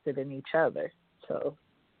interested in each other. So,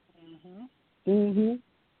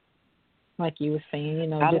 like you were saying, you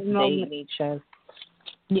know, just dating each other.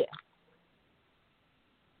 Yeah.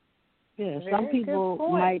 Yeah, some people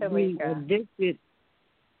might be addicted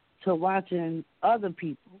to watching other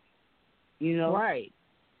people, you know. Right.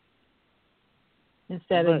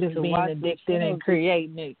 Instead of just being addicted and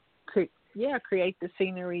creating it. Create the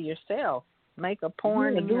scenery yourself. Make a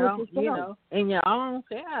porn in your own, you know, in your own.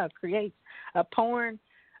 Yeah, create a porn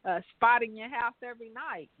spot in your house every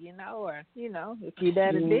night, you know, or, you know, if you're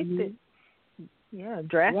that addicted,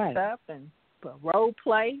 dress up and role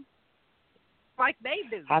play like they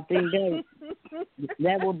do. I think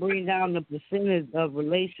that will bring down the percentage of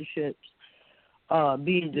relationships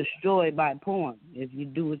being destroyed by porn if you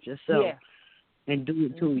do it yourself and do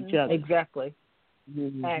it to each other. Exactly.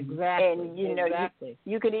 Exactly. And you know,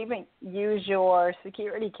 you could even use your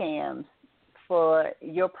security cams for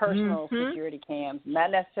your personal security cams,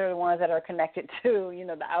 not necessarily ones that are connected to, you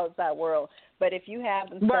know, the outside world. But if you have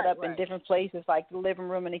them set up in different places, like the living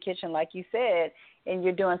room and the kitchen, like you said, and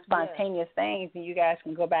you're doing spontaneous things, and you guys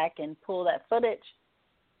can go back and pull that footage.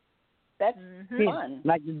 That's fun.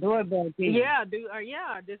 Like the doorbell thing.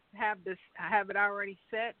 Just have it already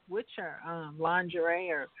set with your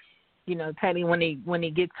lingerie or Teddy, when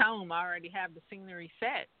he gets home, I already have the scenery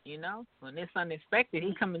set, When it's unexpected,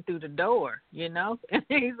 he coming through the door, And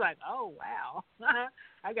he's like, oh, wow.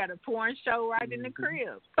 I got a porn show right in the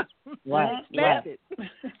crib. Right.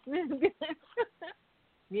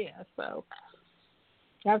 Yeah, so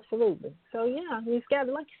absolutely. So, yeah, it's got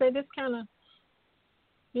to, like you said, just kind of,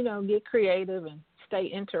 get creative and stay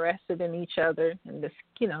interested in each other and just,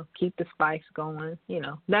 keep the spice going.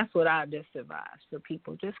 That's what I just advise for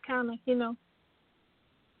people. Just kind of,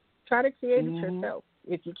 try to create it yourself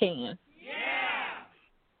if you can. Yeah.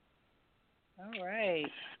 All right.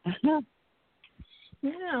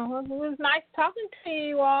 Yeah, well, it was nice talking to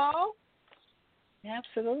you all.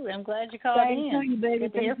 Absolutely. I'm glad you called in. Thank you, baby.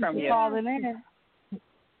 Good to hear from you. Calling in.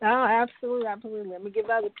 Oh, absolutely. Let me give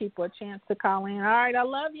other people a chance to call in. All right, I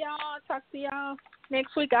love y'all. I'll talk to y'all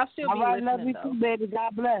next week. I'll still be listening, love you though. too, baby.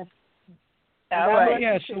 God bless. All right.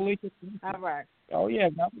 Yeah, Shalika. All right. Oh, yeah.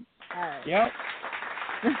 All right. Yep.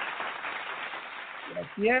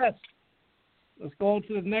 Yes. Let's go on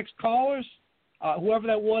to the next callers. Whoever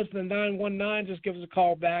that was, the 919, just give us a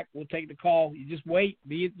call back. We'll take the call. You just wait.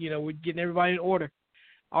 We're getting everybody in order.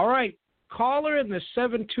 All right. Caller in the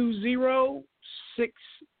 720-694.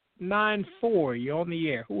 You're on the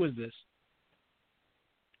air. Who is this?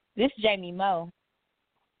 This is Jamie Moe.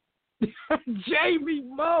 Jamie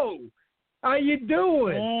Moe. How you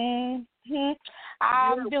doing? Mm-hmm.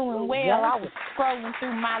 I'm doing well. I was scrolling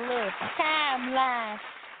through my little timeline,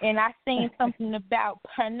 and I seen something about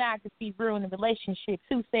pornography ruining relationships.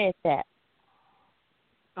 Who said that?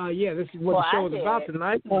 Yeah, this is what the show is about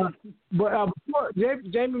tonight. But before,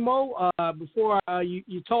 Jamie Moe, before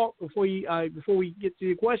you talk, before we get to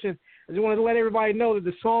your question, I just wanted to let everybody know that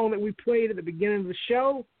the song that we played at the beginning of the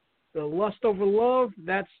show, "The Lust Over Love,"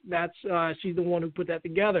 that's she's the one who put that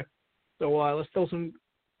together. So let's throw some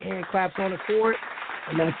hand claps on it for it.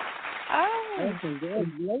 And then,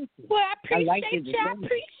 well, I appreciate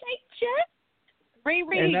you.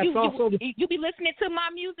 ReRe, you be listening to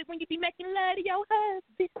my music when you be making love to your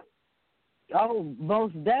husband. Oh,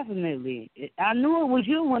 most definitely. I knew it was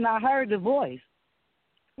you when I heard the voice.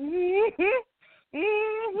 Mm-hmm.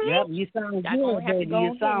 Mm-hmm. Yep, you sound good, baby.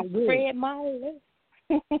 You sound good. Spread my love.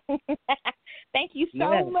 Thank you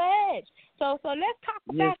so much. So let's talk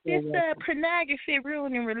about this pornography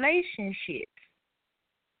ruining relationships.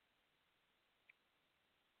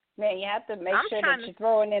 Man, you have to make sure that you're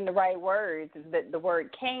throwing in the right words. The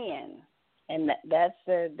word "can," and that's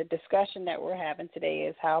the discussion that we're having today.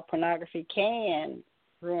 Is how pornography can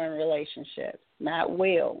ruin relationships, not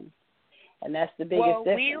will, and that's the biggest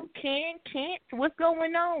difference. Will, can, can't. What's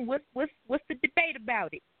going on? What's the debate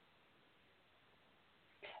about it?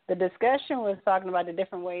 The discussion was talking about the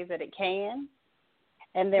different ways that it can,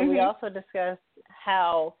 and then we also discussed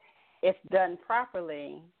how, if done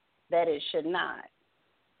properly, that it should not.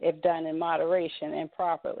 If done in moderation and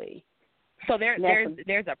properly. So there's a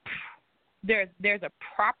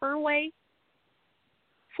proper way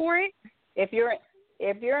for it? If you're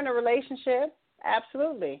in a relationship,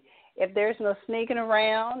 absolutely. If there's no sneaking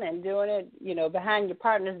around and doing it, behind your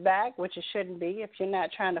partner's back, which it shouldn't be, if you're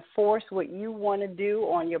not trying to force what you want to do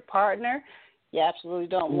on your partner, you absolutely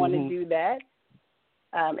don't want to do that.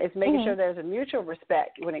 It's making sure there's a mutual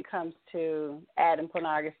respect when it comes to adding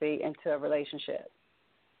pornography into a relationship.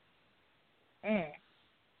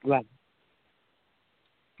 Right.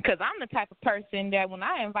 Because I'm the type of person that when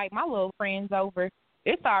I invite my little friends over,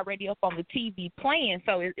 it's already up on the TV playing.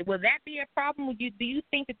 So will that be a problem with you? Do you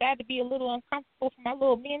think that would be a little uncomfortable for my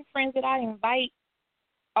little men friends that I invite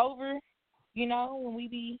over, when we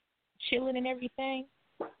be chilling and everything?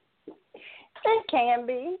 It can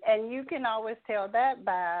be, and you can always tell that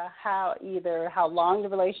by how long the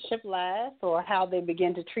relationship lasts or how they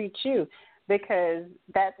begin to treat you. Because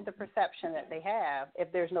that's the perception that they have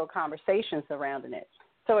if there's no conversation surrounding it.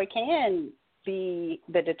 So it can be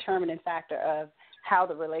the determining factor of how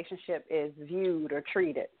the relationship is viewed or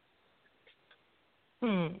treated.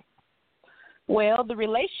 Well, the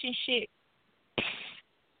relationship,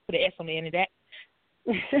 put an S on the end of that,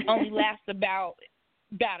 only lasts about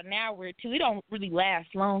an hour or two. It don't really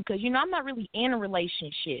last long because, I'm not really in a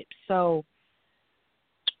relationship. So,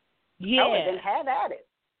 yeah. Oh, then have at it.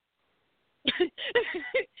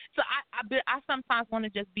 So I sometimes want to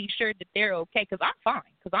just be sure that they're okay because I'm fine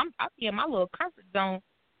because I be in my little comfort zone.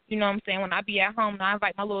 You know what I'm saying? When I be at home and I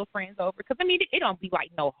invite my little friends over because it don't be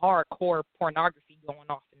like no hardcore pornography going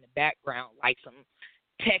off in the background like some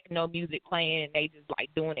techno music playing and they just like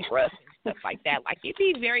doing it rough and stuff like that. Like it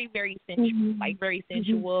be very very sensual, like very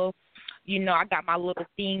sensual. I got my little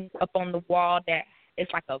thing up on the wall that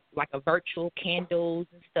it's like a virtual candles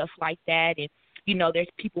and stuff like that and. there's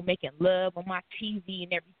people making love on my TV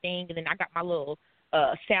and everything, and then I got my little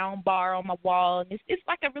sound bar on my wall, and it's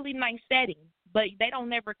like a really nice setting, but they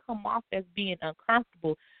don't ever come off as being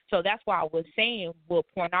uncomfortable. So that's why I was saying, will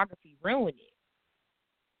pornography ruin it?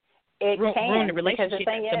 It can, ruin the relationship because the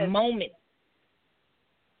thing at the is, moment.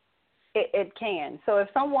 It can. So if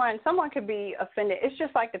someone could be offended, it's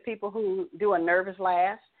just like the people who do a nervous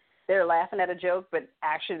laugh. They're laughing at a joke, but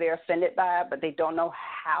actually they're offended by it, but they don't know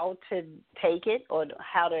how to take it or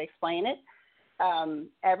how to explain it.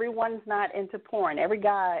 Everyone's not into porn. Every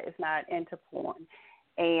guy is not into porn.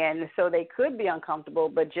 And so they could be uncomfortable,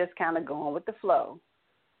 but just kind of going with the flow.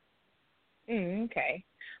 Okay.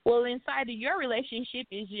 Well, inside of your relationship,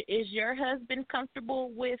 is your husband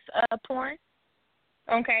comfortable with porn?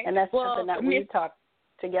 Okay. And that's something that we talk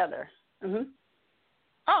together. Mm-hmm.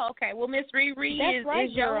 Oh, okay. Well, Miss ReRe,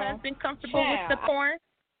 is your husband comfortable with the porn?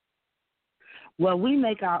 Well, we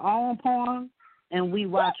make our own porn, and we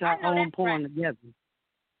watch our own porn together.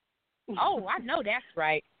 Oh, I know that's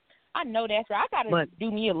right. I got to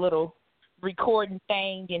do me a little recording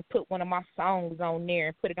thing and put one of my songs on there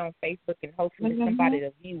and put it on Facebook, and hopefully somebody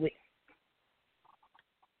will view it.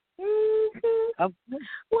 Mm-hmm.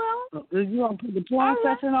 Well, you want to put the porn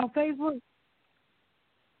session on Facebook?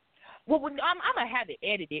 Well, I'm going to have to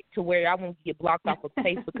edit it to where I won't get blocked off of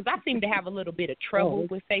Facebook, because I seem to have a little bit of trouble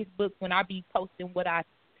with Facebook when I be posting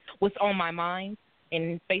what's on my mind,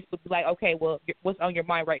 and Facebook be like, okay, well, what's on your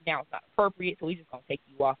mind right now is not appropriate, so we just going to take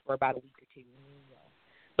you off for about a week or two.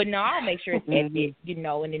 But no, I'll make sure it's edited,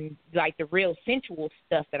 and then like the real sensual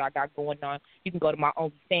stuff that I got going on, you can go to my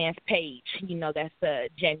OnlyFans page. That's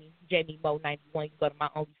Jamie Mo 91. You can go to my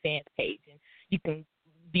OnlyFans page, and you can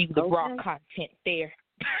view the raw content there.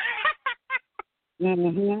 All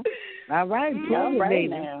right. All right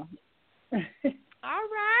now. All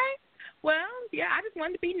right. Well, yeah, I just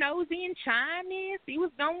wanted to be nosy and chime in, see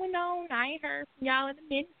what's going on. I ain't heard from y'all in a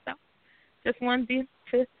minute, so just wanted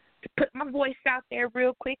to put my voice out there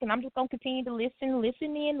real quick, and I'm just going to continue to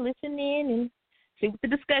listen in, and see what the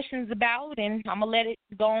discussion's about, and I'm going to let it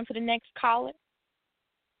go on to the next caller.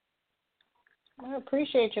 I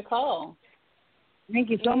appreciate your call.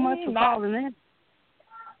 Thank you so much for calling in.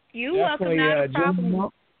 You're welcome. Not a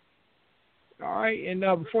problem. All right, and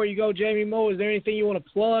before you go, Jamie Mo, is there anything you want to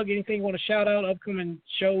plug, anything you want to shout out, upcoming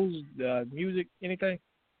shows, music, anything?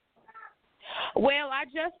 Well, I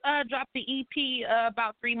just dropped the EP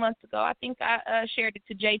about 3 months ago. I think I shared it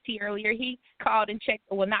to JT earlier. He called and checked,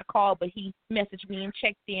 well, not called, but he messaged me and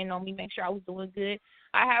checked in on me, make sure I was doing good.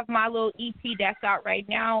 I have my little EP that's out right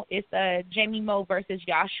now. It's Jamie Mo versus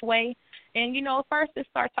Yashway. And, at first it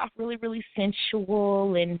starts off really, really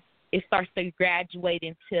sensual, and it starts to graduate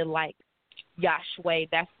into, like, Yashway.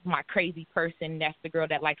 That's my crazy person. That's the girl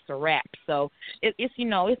that likes to rap. So it's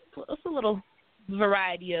a little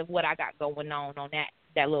variety of what I got going on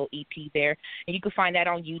that little EP there. And you can find that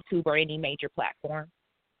on YouTube or any major platform.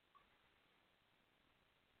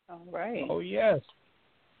 All right. Oh, yes.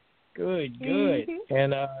 Good.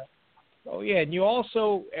 And, and you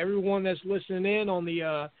also, everyone that's listening in on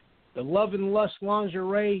the Love and Lust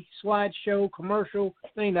lingerie slideshow commercial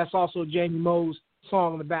thing, that's also Jamie Mo's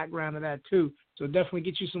song in the background of that, too. So definitely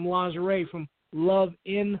get you some lingerie from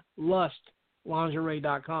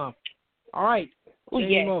loveinlustlingerie.com. All right. Oh,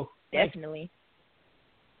 yes, definitely.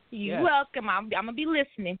 You're welcome. I'm going to be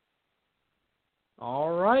listening.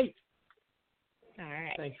 All right. All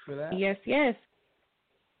right. Thank you for that. Yes.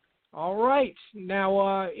 All right.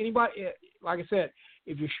 Now, anybody, like I said,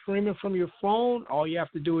 if you're streaming from your phone, all you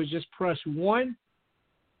have to do is just press 1.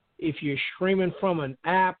 If you're streaming from an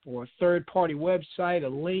app or a third-party website, a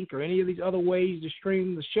link, or any of these other ways to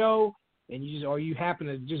stream the show, and you happen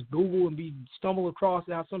to just Google and stumble across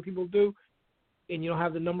how some people do, and you don't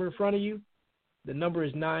have the number in front of you, the number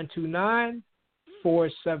is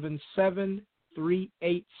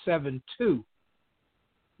 929-477-3872.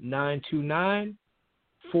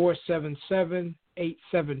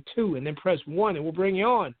 929-477-3872, and then press 1, and we'll bring you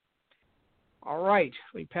on. All right.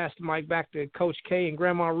 Let me pass the mic back to Coach K and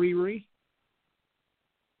Grandma ReRe.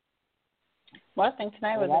 Well, I think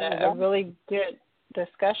tonight was a really good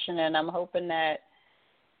discussion, and I'm hoping that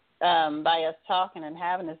by us talking and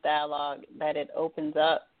having this dialogue, that it opens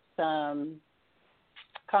up some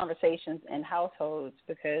conversations in households,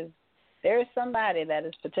 because there is somebody that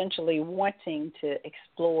is potentially wanting to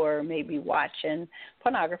explore, maybe watching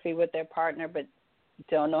pornography with their partner, but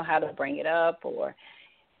don't know how to bring it up, or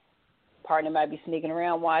partner might be sneaking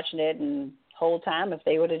around watching it, and whole time, if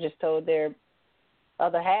they would have just told their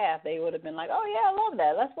other half, they would have been like, oh, yeah, I love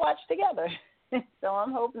that. Let's watch together. So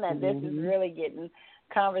I'm hoping that this is really getting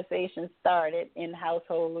conversations started in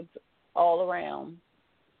households all around.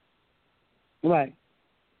 Right.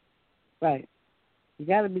 Right. You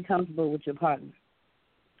got to be comfortable with your partner.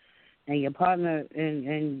 And your partner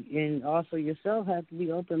and also yourself have to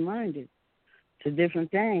be open-minded to different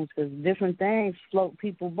things, because different things float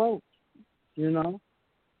people's boats, you know.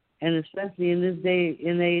 And especially in this day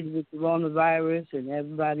and age with coronavirus and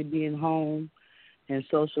everybody being home and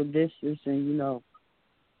social distance, and, you know,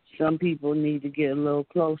 some people need to get a little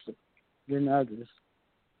closer than others,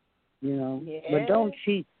 you know. Yeah. But don't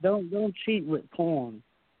cheat. Don't cheat with porn.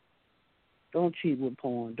 Don't cheat with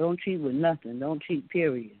porn. Don't cheat with nothing. Don't cheat,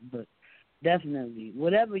 period. But definitely,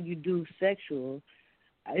 whatever you do sexual,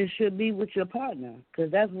 it should be with your partner,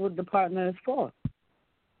 because that's what the partner is for.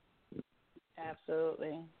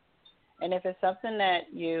 Absolutely. And if it's something that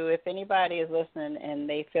if anybody is listening and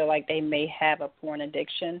they feel like they may have a porn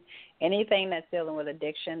addiction, anything that's dealing with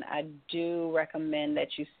addiction, I do recommend that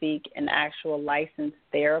you seek an actual licensed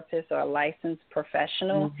therapist or a licensed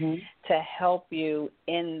professional to help you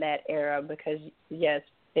in that era, because, yes,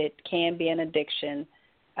 it can be an addiction.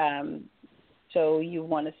 So you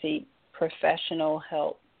want to seek professional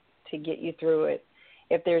help to get you through it.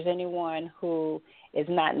 If there's anyone who is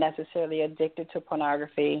not necessarily addicted to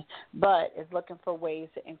pornography, but is looking for ways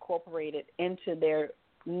to incorporate it into their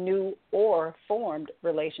new or formed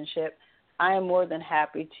relationship, I am more than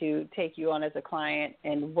happy to take you on as a client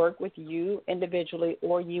and work with you individually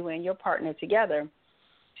or you and your partner together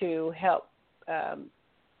to help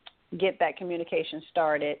get that communication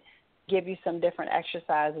started, give you some different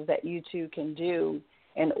exercises that you two can do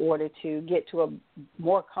in order to get to a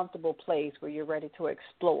more comfortable place where you're ready to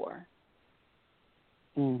explore.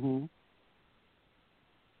 Oh,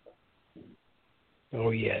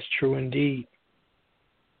 yes, true indeed.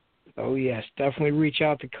 Oh, yes, definitely reach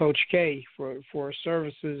out to Coach K for her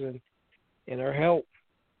services and her help.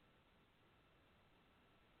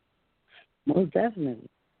 Most definitely.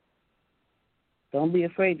 Don't be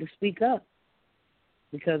afraid to speak up,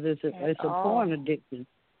 because it's a porn addiction.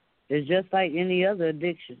 It's just like any other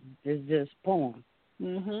addiction. It's just porn.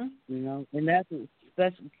 You know, and that's what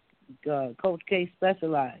Coach K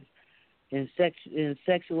specialized in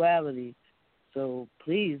sexuality. So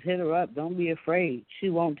please hit her up. Don't be afraid. She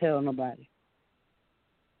won't tell nobody.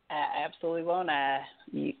 I absolutely won't.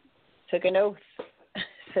 You took an oath,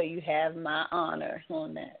 so you have my honor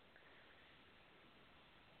on that.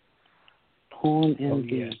 Porn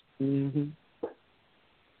indeed.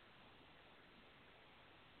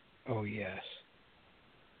 Oh, yes.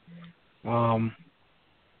 All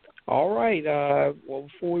right. Well,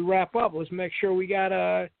 before we wrap up, let's make sure we got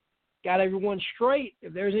everyone straight.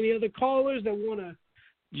 If there's any other callers that want to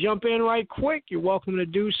jump in right quick, you're welcome to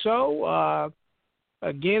do so.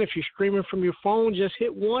 Again, if you're streaming from your phone, just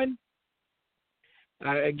hit 1.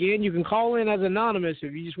 Again, you can call in as anonymous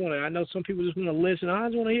if you just want to. I know some people just want to listen. I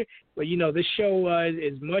just want to hear. But, you know, this show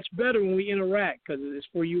is much better when we interact, because it's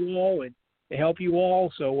for you all and to help you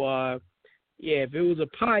all. So, yeah, if it was a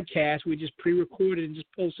podcast, we just pre-recorded and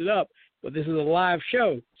just post it up. But this is a live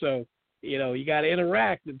show. So, you know, you got to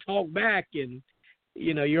interact and talk back, and,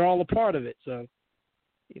 you know, you're all a part of it. So,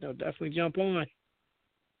 you know, definitely jump on.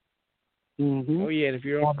 Oh, yeah, and if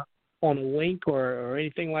you're on a link or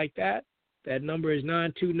anything like that, that number is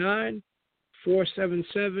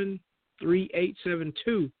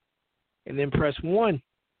 929-477-3872, and then press 1.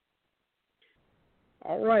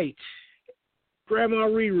 All right. Grandma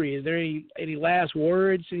ReRe, is there any last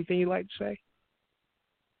words, anything you'd like to say?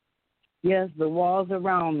 Yes, The Walls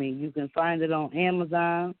Around Me. You can find it on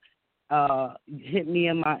Amazon. Hit me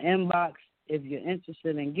in my inbox if you're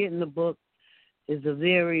interested in getting the book. It's a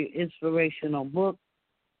very inspirational book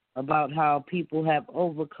about how people have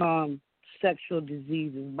overcome sexual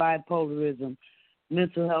diseases, bipolarism,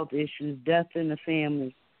 mental health issues, death in the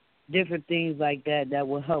family, different things like that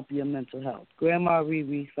will help your mental health. Grandma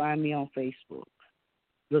ReRe, find me on Facebook.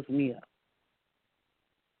 Look me up.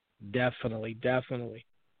 Definitely.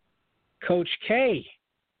 Coach K,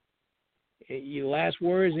 your last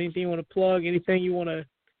words, anything you want to plug, anything you want to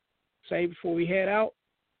say before we head out?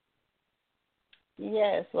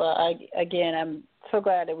 Yes, well, I'm so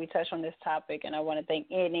glad that we touched on this topic, and I want to thank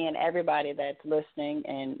any and everybody that's listening.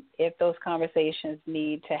 And if those conversations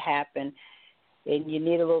need to happen and you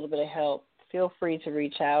need a little bit of help, feel free to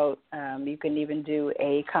reach out. You can even do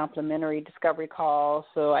a complimentary discovery call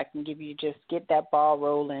so I can get that ball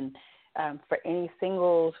rolling. For any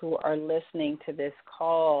singles who are listening to this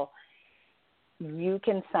call, you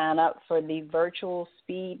can sign up for the virtual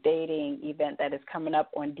speed dating event that is coming up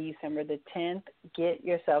on December the 10th. Get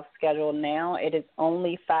yourself scheduled now. It is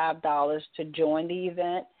only $5 to join the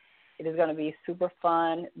event. It is going to be super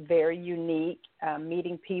fun, very unique,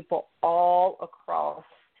 meeting people all across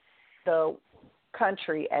the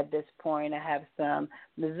country at this point. I have some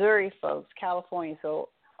Missouri folks, California, so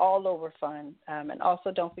all over fun. And also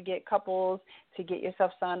don't forget couples to get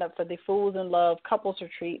yourself signed up for the Fools in Love Couples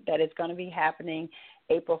Retreat that is going to be happening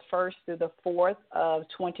April 1st through the 4th of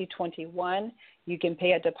 2021. You can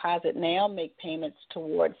pay a deposit now, make payments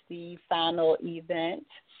towards the final event.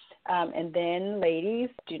 And then, ladies,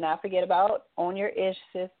 do not forget about Own Your Ish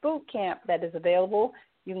Sis Boot Camp that is available.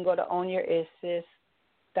 You can go to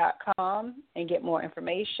ownyourishsis.com and get more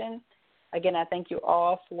information. Again, I thank you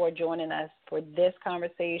all for joining us for this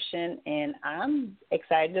conversation, and I'm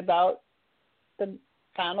excited about the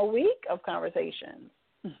final week of conversations.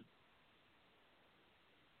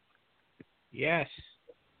 Yes,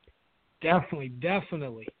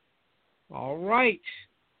 definitely. All right.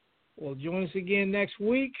 Well, join us again next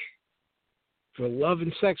week for Love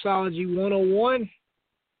and Sexology 101.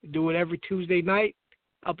 We do it every Tuesday night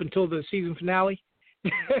up until the season finale,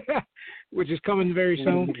 which is coming very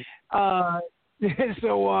soon. So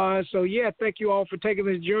yeah, thank you all for taking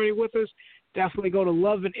this journey with us. Definitely go to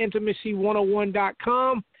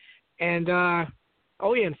loveandintimacy101.com and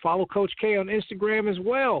and follow Coach K on Instagram as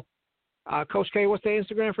well. Coach K, what's the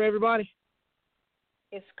Instagram for everybody?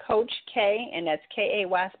 It's Coach K, and that's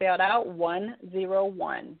K-A-Y spelled out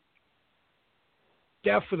 101.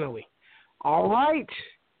 Definitely. All right.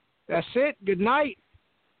 That's it. Good night.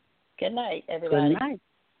 Good night, everybody. Good night.